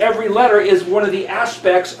 because every letter is one of the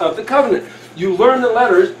aspects of the covenant. You learn the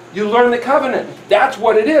letters, you learn the covenant. That's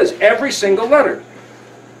what it is, every single letter.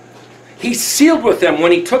 He sealed with them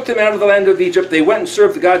when he took them out of the land of Egypt. They went and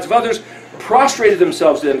served the gods of others, prostrated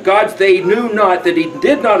themselves to them, gods they knew not, that he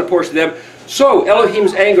did not apportion them. So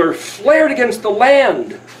Elohim's anger flared against the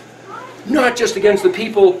land, not just against the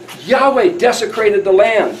people. Yahweh desecrated the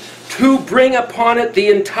land to bring upon it the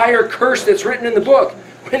entire curse that's written in the book.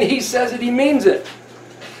 When he says it, he means it.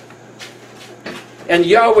 And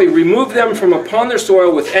Yahweh removed them from upon their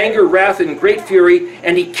soil with anger, wrath, and great fury,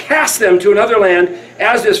 and he cast them to another land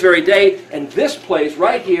as this very day. And this place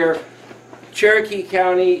right here, Cherokee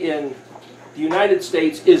County in the United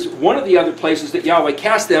States, is one of the other places that Yahweh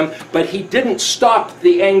cast them, but he didn't stop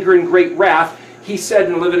the anger and great wrath. He said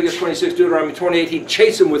in Leviticus 26, Deuteronomy 28, he'd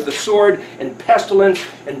chase them with the sword and pestilence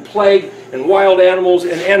and plague and wild animals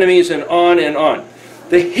and enemies and on and on.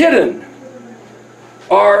 The hidden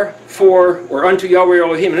are for or unto Yahweh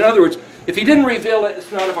Elohim. In other words, if he didn't reveal it,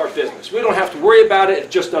 it's none of our business. We don't have to worry about it.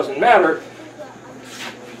 It just doesn't matter.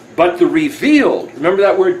 But the revealed, remember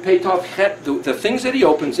that word petov het, the things that he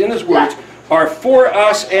opens in his words are for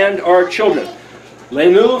us and our children.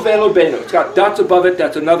 Lenu velobenu. It's got dots above it.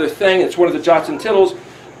 That's another thing. It's one of the jots and tittles.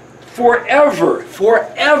 Forever,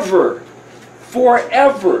 forever,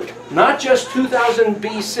 forever. Not just 2000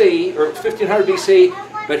 BC or 1500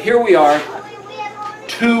 BC, but here we are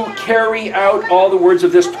to carry out all the words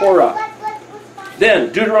of this Torah.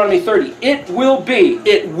 Then, Deuteronomy 30. It will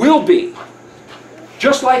be.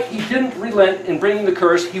 Just like he didn't relent in bringing the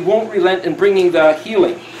curse, he won't relent in bringing the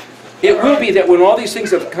healing. It will be that when all these things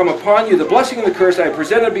have come upon you, the blessing and the curse I have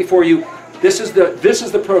presented before you, this is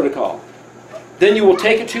the protocol. Then you will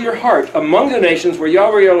take it to your heart among the nations where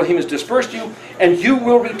Yahweh Elohim has dispersed you, and you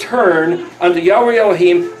will return unto Yahweh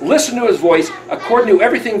Elohim, listen to his voice, according to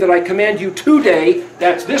everything that I command you today.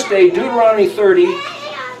 That's this day, Deuteronomy 30.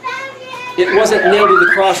 It wasn't nailed to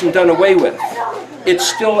the cross and done away with. It's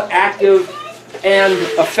still active and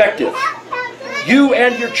effective. You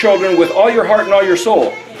and your children with all your heart and all your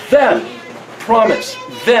soul. Then, promise,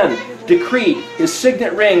 then, decreed, his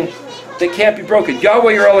signet ring that can't be broken.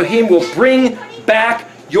 Yahweh your Elohim will bring back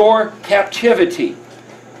your captivity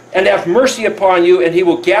and have mercy upon you, and he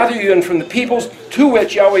will gather you in from the peoples to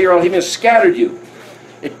which Yahweh your Elohim has scattered you.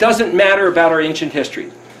 It doesn't matter about our ancient history.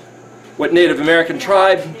 What Native American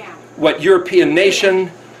tribe, what European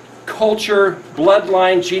nation, culture,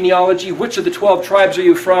 bloodline, genealogy, which of the 12 tribes are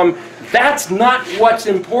you from? That's not what's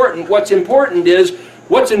important. What's important is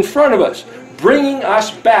what's in front of us, bringing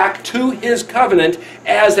us back to his covenant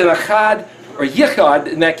as an Echad, or Yichad,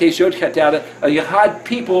 in that case, Yod Chet, a Yichad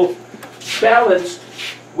people balanced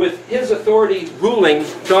with his authority ruling,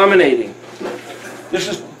 dominating. This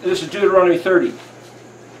is Deuteronomy 30.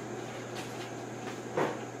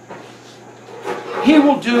 He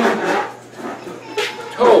will do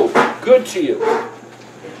good to you.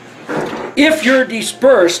 If you're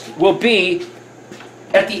dispersed, will be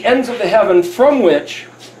at the ends of the heaven, from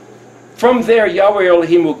there Yahweh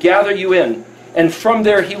Elohim will gather you in, and from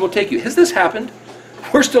there he will take you. Has this happened?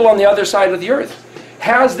 We're still on the other side of the earth.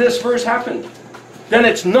 Has this verse happened? Then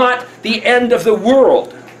it's not the end of the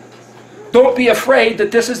world. Don't be afraid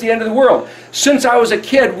that this is the end of the world. Since I was a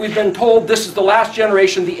kid, we've been told this is the last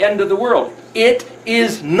generation, the end of the world. It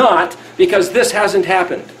is not, because this hasn't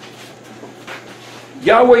happened.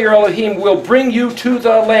 Yahweh your Elohim will bring you to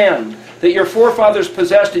the land that your forefathers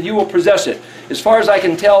possessed, and you will possess it. As far as I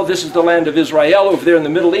can tell, this is the land of Israel over there in the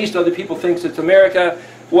Middle East. Other people think it's America.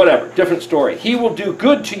 Whatever, different story. He will do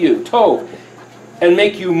good to you, tov, and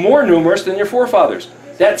make you more numerous than your forefathers.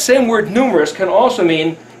 That same word numerous can also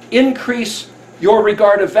mean increase your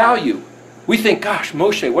regard of value. We think, gosh,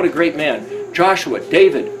 Moshe, what a great man. Joshua,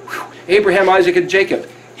 David, whew, Abraham, Isaac, and Jacob.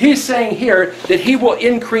 He's saying here that he will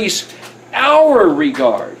increase our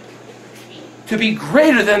regard to be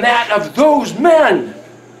greater than that of those men.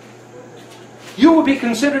 You will be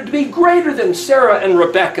considered to be greater than Sarah and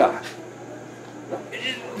Rebekah.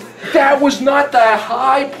 That was not the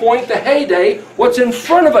high point, the heyday. What's in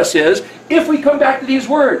front of us is, if we come back to these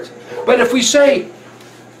words. But if we say,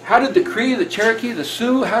 how did the Cree, the Cherokee, the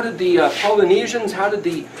Sioux, how did the Polynesians, how did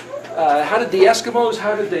the Eskimos,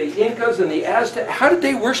 how did the Incas and the Aztecs, how did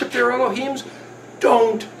they worship their Elohims?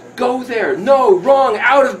 Don't go there. No, wrong,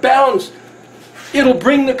 out of bounds. It'll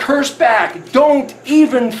bring the curse back. Don't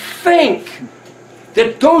even think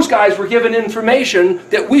that those guys were given information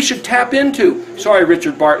that we should tap into. Sorry,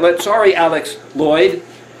 Richard Bartlett. Sorry, Alex Lloyd.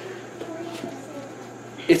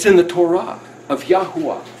 It's in the Torah of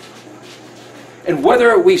Yahuwah. And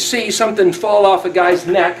whether we see something fall off a guy's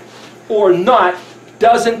neck or not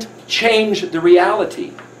doesn't change the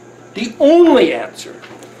reality. The only answer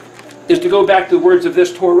is to go back to the words of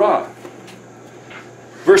this Torah.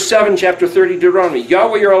 Verse 7, chapter 30, Deuteronomy.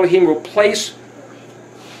 Yahweh your Elohim will place,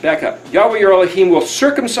 back up, Yahweh your Elohim will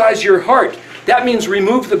circumcise your heart. That means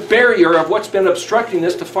remove the barrier of what's been obstructing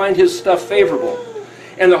this to find his stuff favorable.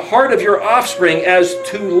 And the heart of your offspring as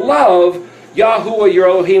to love Yahuwah your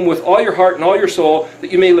Elohim with all your heart and all your soul,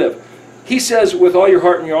 that you may live. He says with all your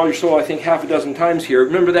heart and all your soul, I think half a dozen times here.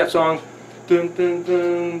 Remember that song? Dun, dun,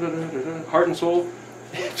 dun, dun, dun, dun, dun, heart and soul?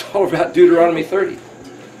 It's all about Deuteronomy 30.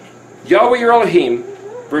 Yahweh your Elohim,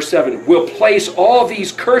 verse 7, will place all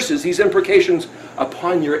these curses, these imprecations,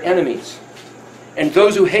 upon your enemies. And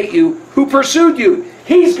those who hate you, who pursued you.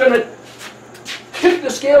 He's going to tip the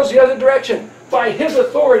scales the other direction. By his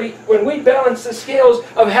authority, when we balance the scales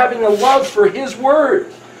of having a love for his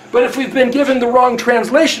word. But if we've been given the wrong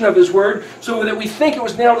translation of his word, so that we think it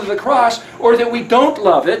was nailed to the cross, or that we don't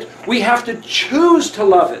love it, we have to choose to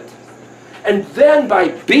love it. And then by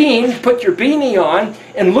being, put your beanie on,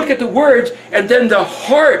 and look at the words, and then the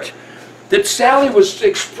heart that Sally was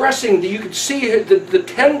expressing, you could see the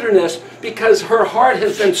tenderness, because her heart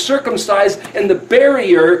has been circumcised, and the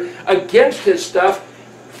barrier against his stuff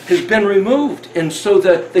has been removed. And so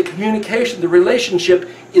the communication, the relationship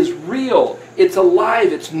is real. It's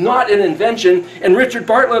alive. It's not an invention. And Richard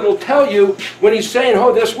Bartlett will tell you when he's saying,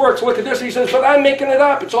 oh, this works, look at this. He says, but I'm making it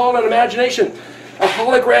up. It's all an imagination. A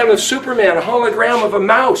hologram of Superman, a hologram of a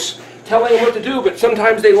mouse telling him what to do, but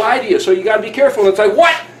sometimes they lie to you, so you got to be careful. And it's like,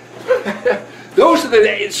 what? Those are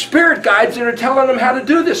the spirit guides that are telling them how to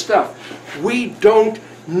do this stuff. We don't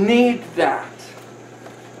need that.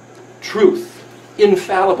 Truth.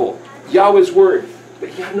 Infallible. Yahweh's word.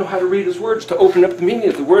 But you got to know how to read his words to open up the meaning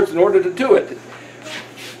of the words in order to do it.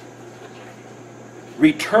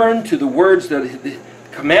 Return to the words, the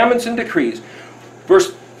commandments and decrees.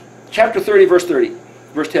 Chapter 30, verse 30.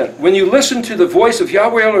 Verse 10. When you listen to the voice of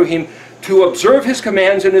Yahweh Elohim to observe his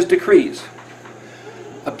commands and his decrees.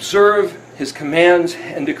 Observe his commands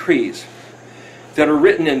and decrees that are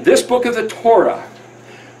written in this book of the Torah.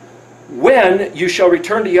 When you shall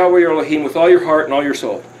return to Yahweh your Elohim with all your heart and all your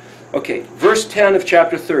soul. Okay, verse 10 of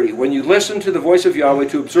chapter 30. When you listen to the voice of Yahweh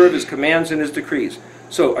to observe his commands and his decrees.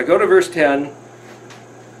 So I go to verse 10.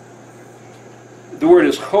 The word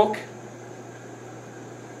is chok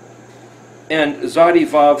and zadi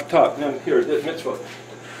vav tav. Now here, the mitzvah.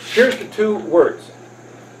 Here's the two words.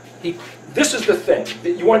 This is the thing.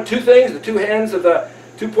 You want two things? The two hands of the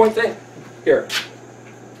 2-point thing? Here.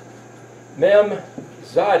 Mem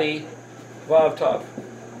zadi vav tav.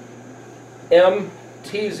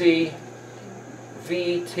 M-T-Z-V-T.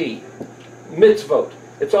 Mitzvot.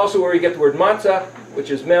 It's also where you get the word matzah, which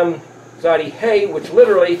is mem zadi hey, which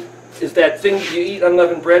literally is that thing that you eat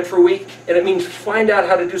unleavened bread for a week, and it means find out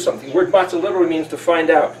how to do something. The word matzah literally means to find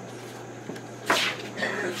out.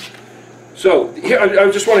 So here, I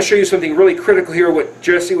just want to show you something really critical here, what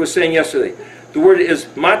Jesse was saying yesterday. The word is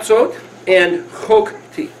matzot and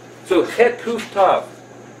chokti. So het kuf tav.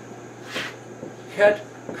 Het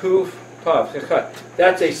kuf tav.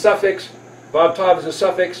 That's a suffix. Vav tav is a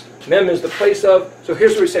suffix. Mem is the place of. So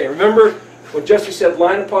here's what we're saying. Remember when Jesse said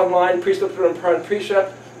line upon line, precept upon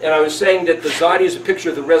precept? And I was saying that the Zadi is a picture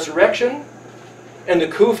of the resurrection, and the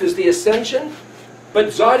Kuf is the ascension. But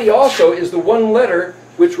Zadi also is the one letter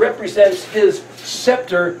which represents his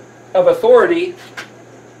scepter of authority,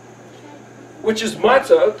 which is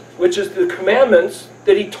matzah, which is the commandments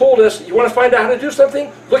that he told us. You want to find out how to do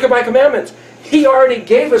something? Look at my commandments. He already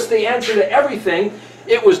gave us the answer to everything.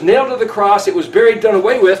 It was nailed to the cross. It was buried, done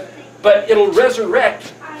away with. But it'll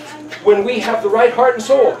resurrect when we have the right heart and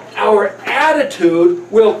soul. Our attitude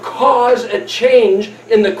will cause a change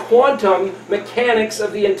in the quantum mechanics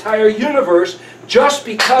of the entire universe just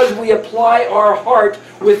because we apply our heart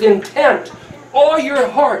with intent. All your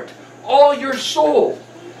heart, all your soul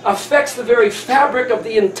affects the very fabric of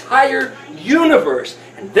the entire universe.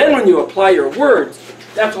 And then when you apply your words,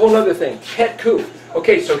 that's a whole other thing. Het Kuf.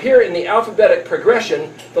 Okay, so here in the alphabetic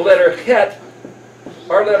progression, the letter Het,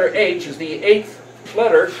 our letter H, is the 8th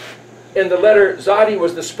letter, and the letter Zadi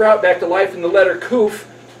was the sprout back to life, and the letter Kuf,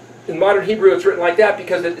 in modern Hebrew it's written like that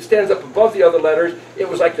because it stands up above the other letters. It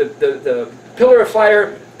was like the pillar of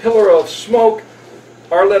fire, pillar of smoke.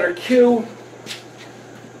 Our letter Q,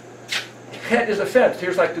 Het is a fence.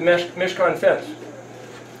 Here's like the Mishkan fence.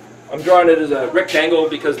 I'm drawing it as a rectangle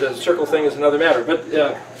because the circle thing is another matter. But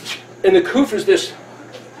and the Kuf is this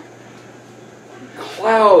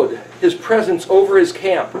cloud, his presence over his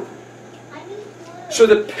camp. So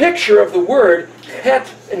the picture of the word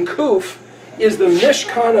Het and Kuf is the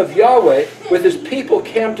Mishkan of Yahweh with his people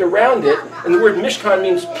camped around it. And the word Mishkan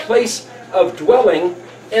means place of dwelling.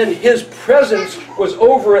 And his presence was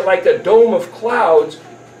over it like a dome of clouds.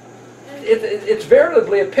 It's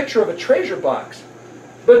veritably a picture of a treasure box.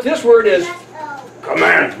 But this word is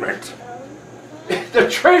commandment. The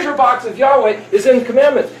treasure box of Yahweh is in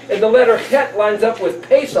commandments. And the letter Het lines up with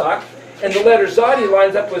Pesach. And the letter Zadi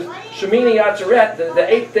lines up with Shemini Atzeret, the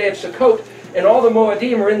 8th day of Sukkot. And all the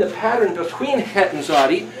Moedim are in the pattern between Het and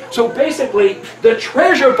Zadi. So basically, the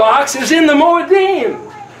treasure box is in the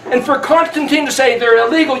Moedim. And for Constantine to say they're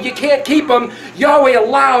illegal, you can't keep them, Yahweh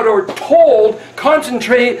allowed or told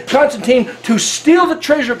Constantine to steal the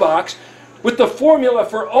treasure box with the formula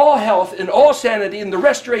for all health and all sanity and the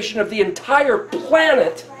restoration of the entire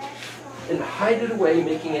planet and hide it away,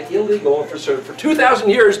 making it illegal. And for 2,000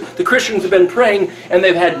 years, the Christians have been praying and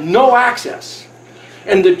they've had no access.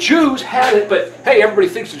 And the Jews had it, but hey, everybody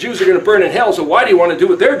thinks the Jews are going to burn in hell, so why do you want to do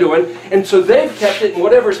what they're doing? And so they've kept it, and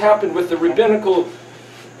whatever's happened with the rabbinical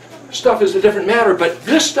stuff is a different matter, but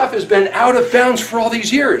this stuff has been out of bounds for all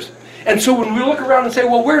these years. And so when we look around and say,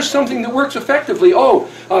 well, where's something that works effectively? Oh,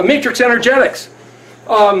 matrix energetics,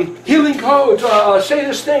 healing codes, say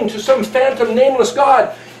this thing to some phantom nameless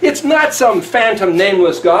God. It's not some phantom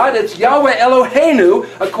nameless God. It's Yahweh Eloheinu,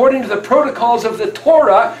 according to the protocols of the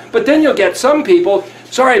Torah. But then you'll get some people,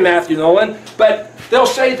 sorry Matthew Nolan, but they'll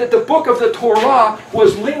say that the book of the Torah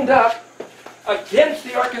was leaned up against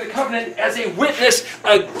the Ark of the Covenant as a witness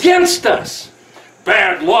against us.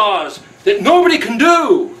 Bad laws that nobody can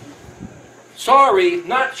do. Sorry,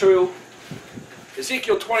 not true.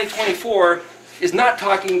 Ezekiel 20:24 is not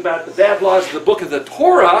talking about the bad laws of the book of the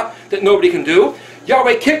Torah that nobody can do.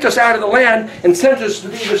 Yahweh kicked us out of the land and sent us to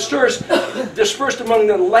be dispersed among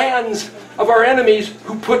the lands of our enemies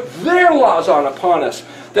who put their laws upon us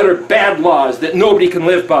that are bad laws that nobody can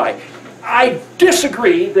live by. I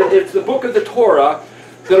disagree that it's the book of the Torah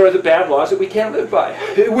that are the bad laws that we can't live by.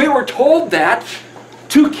 We were told that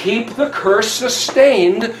to keep the curse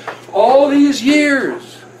sustained all these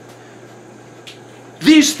years.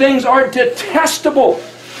 These things are detestable.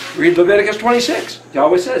 Read Leviticus 26.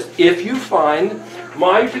 Yahweh says, if you find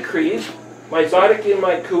my decrees, my Zadok and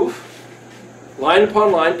my Kuf, line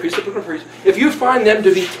upon line, precept upon precept, if you find them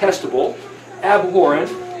to be testable,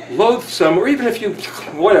 abhorrent, loathsome, or even if you,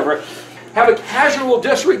 whatever, have a casual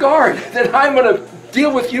disregard, then I'm going to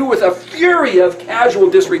deal with you with a fury of casual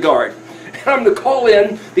disregard. And I'm going to call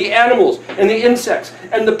in the animals and the insects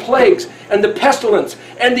and the plagues and the pestilence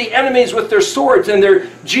and the enemies with their swords and their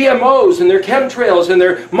GMOs and their chemtrails and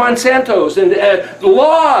their Monsantos and the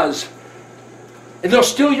laws. And they'll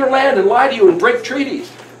steal your land and lie to you and break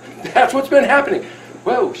treaties. That's what's been happening.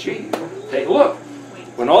 Whoa, gee, take a look.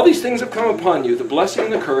 When all these things have come upon you, the blessing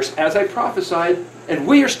and the curse, as I prophesied, and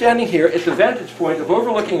we are standing here at the vantage point of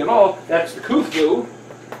overlooking it all, that's the Kuf view.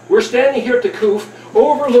 We're standing here at the Kuf,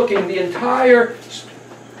 overlooking the entire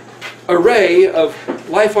array of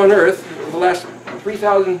life on earth for the last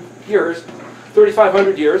 3,000 years,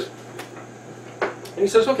 3,500 years. And he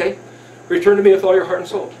says, okay, return to me with all your heart and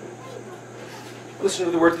soul. Listen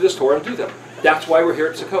to the words of this Torah and do them. That's why we're here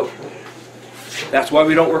at Sukkot. That's why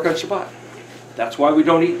we don't work on Shabbat. That's why we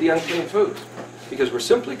don't eat the unclean foods. Because we're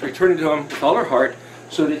simply returning to Him with all our heart,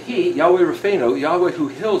 so that He, Yahweh Rafeinu, Yahweh who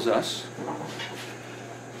heals us,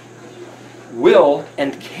 will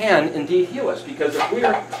and can indeed heal us. Because if we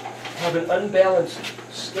have an unbalanced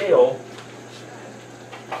scale,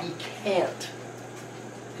 He can't.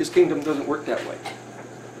 His kingdom doesn't work that way.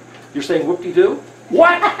 You're saying whoop-de-doo?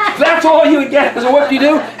 What? That's all you would get is a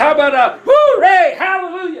whoop-de-doo? How about a hooray,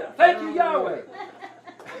 hallelujah, thank you, Yahweh.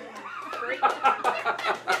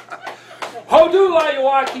 Hodu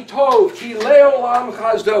la ki tov, ki leolam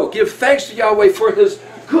chazdo. Give thanks to Yahweh for His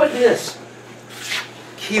goodness.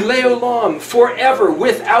 Ki leolam, forever,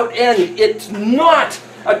 without end. It's not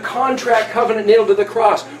a contract covenant nailed to the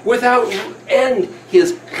cross. Without end,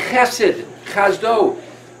 His chesed, chazdo,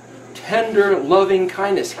 tender, loving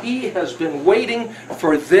kindness. He has been waiting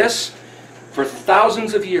for this for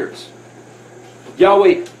thousands of years.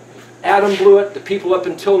 Yahweh, Adam blew it, the people up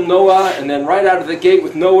until Noah, and then right out of the gate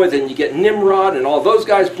with Noah, then you get Nimrod, and all those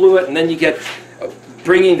guys blew it, and then you get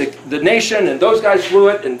bringing the nation, and those guys blew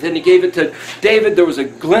it, and then He gave it to David. There was a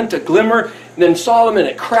glint, a glimmer, and then Solomon,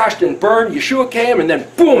 it crashed and burned. Yeshua came, and then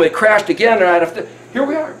boom, it crashed again. Right after. Here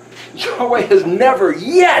we are. Yahweh has never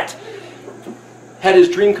yet had His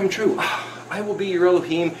dream come true. I will be your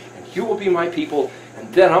Elohim, and you will be my people,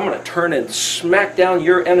 and then I'm going to turn and smack down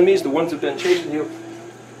your enemies, the ones that have been chasing you.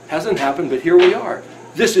 Hasn't happened, but here we are.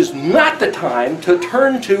 This is not the time to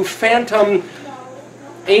turn to phantom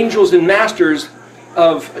angels and masters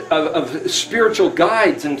of spiritual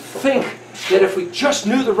guides and think that if we just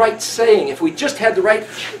knew the right saying, if we just had the right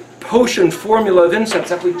potion formula of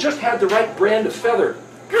incense, if we just had the right brand of feather.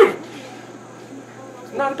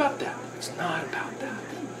 It's not about that. It's not about that.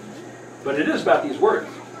 But it is about these words.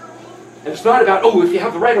 And it's not about, oh, if you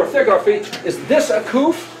have the right orthography, is this a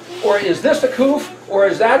kuf? Or is this a kuf? Or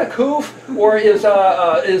is that a kuf? Or is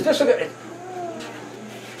this a...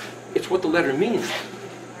 It's what the letter means.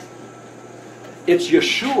 It's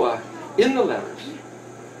Yeshua in the letters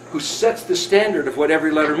who sets the standard of what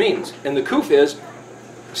every letter means. And the kuf is,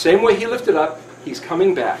 the same way He lifted up, He's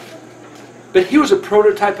coming back. But He was a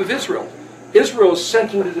prototype of Israel. Israel's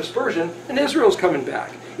sent into dispersion, and Israel's coming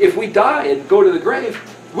back. If we die and go to the grave,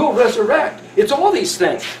 we'll resurrect. It's all these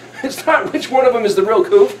things. It's not which one of them is the real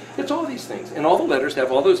kuf. It's all these things. And all the letters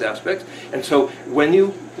have all those aspects. And so when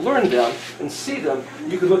you learn them and see them,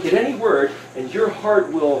 you can look at any word and your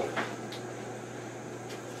heart will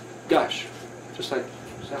gush. Just like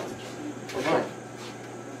Sally's or mine.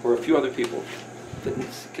 Or a few other people that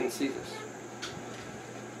can see this.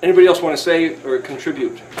 Anybody else want to say or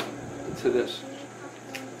contribute to this?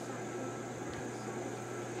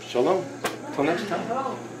 Shalom. Till next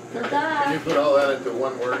time. Can you put all that into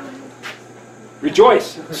one word?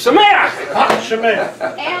 Rejoice. Sameach!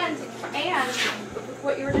 Shemeah. And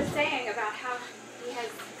what you were just saying about how He has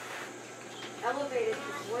elevated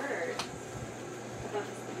His word above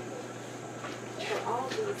His name. So all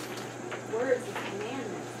these words and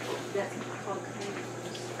commandments, that's called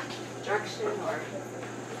commandments, instruction or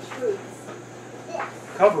truths.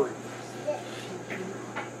 Covering.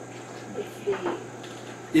 It's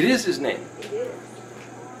It is His name. it is.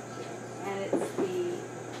 And it's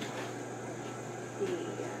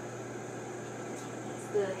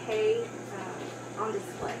the hay on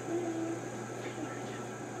display.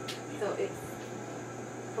 So it's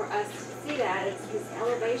for us to see that, it's His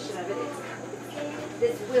elevation of it. It's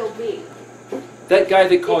this will be. That guy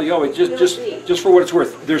they call Yahweh, just for what it's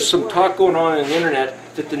worth, there's some talk going on the internet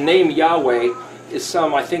that the name Yahweh is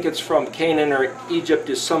some, I think it's from Canaan or Egypt,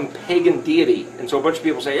 is some pagan deity. And so a bunch of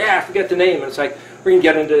people say, yeah, forget the name. And it's like, we're going to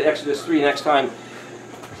get into Exodus 3 next time.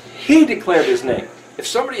 He declared His name. If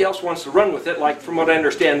somebody else wants to run with it, like from what I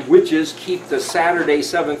understand, witches keep the Saturday,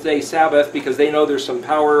 seventh-day Sabbath because they know there's some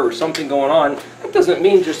power or something going on, that doesn't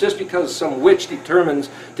mean just because some witch determines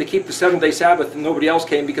to keep the seventh-day Sabbath and nobody else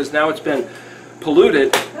came because now it's been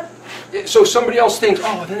polluted. So somebody else thinks,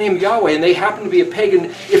 oh, the name Yahweh, and they happen to be a pagan.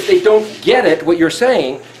 If they don't get it, what you're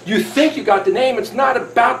saying, you think you got the name. It's not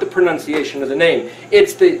about the pronunciation of the name.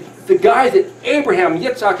 It's the guy that Abraham,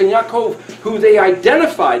 Yitzhak, and Yaakov, who they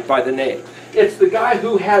identified by the name. It's the guy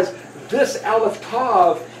who has this Aleph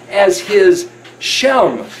Tav as his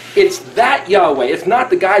Shem. It's that Yahweh. It's not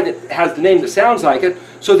the guy that has the name that sounds like it.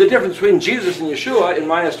 So the difference between Jesus and Yeshua, in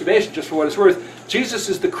my estimation, just for what it's worth, Jesus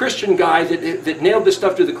is the Christian guy that nailed this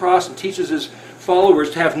stuff to the cross and teaches his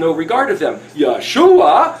followers to have no regard of them.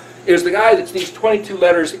 Yeshua is the guy that's these 22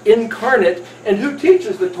 letters incarnate and who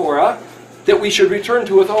teaches the Torah that we should return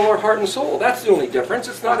to with all our heart and soul. That's the only difference.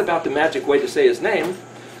 It's not about the magic way to say His name.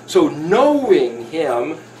 So knowing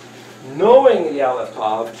Him, knowing the Aleph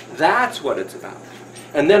Tav, that's what it's about.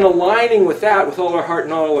 and then aligning with that with all our heart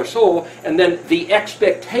and all our soul, and then the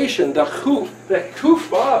expectation, the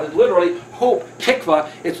chufva is literally hope, tikva.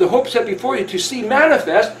 It's the hope set before you to see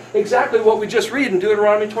manifest exactly what we just read in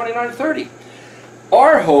Deuteronomy 29:30.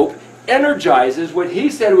 Our hope energizes what he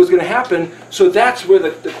said was going to happen, so that's where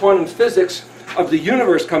the quantum physics of the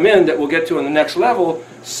universe come in, that we'll get to on the next level,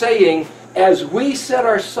 saying, as we set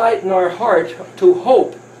our sight and our heart to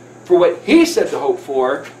hope for what he said to hope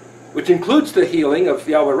for, which includes the healing of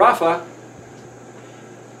Yahweh Rapha,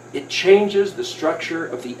 it changes the structure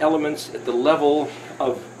of the elements at the level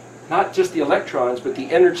of not just the electrons, but the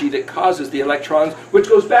energy that causes the electrons, which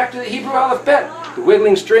goes back to the Hebrew Aleph Bet, the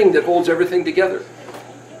wiggling string that holds everything together.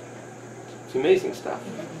 It's amazing stuff.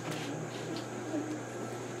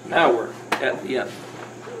 Now we're at the end.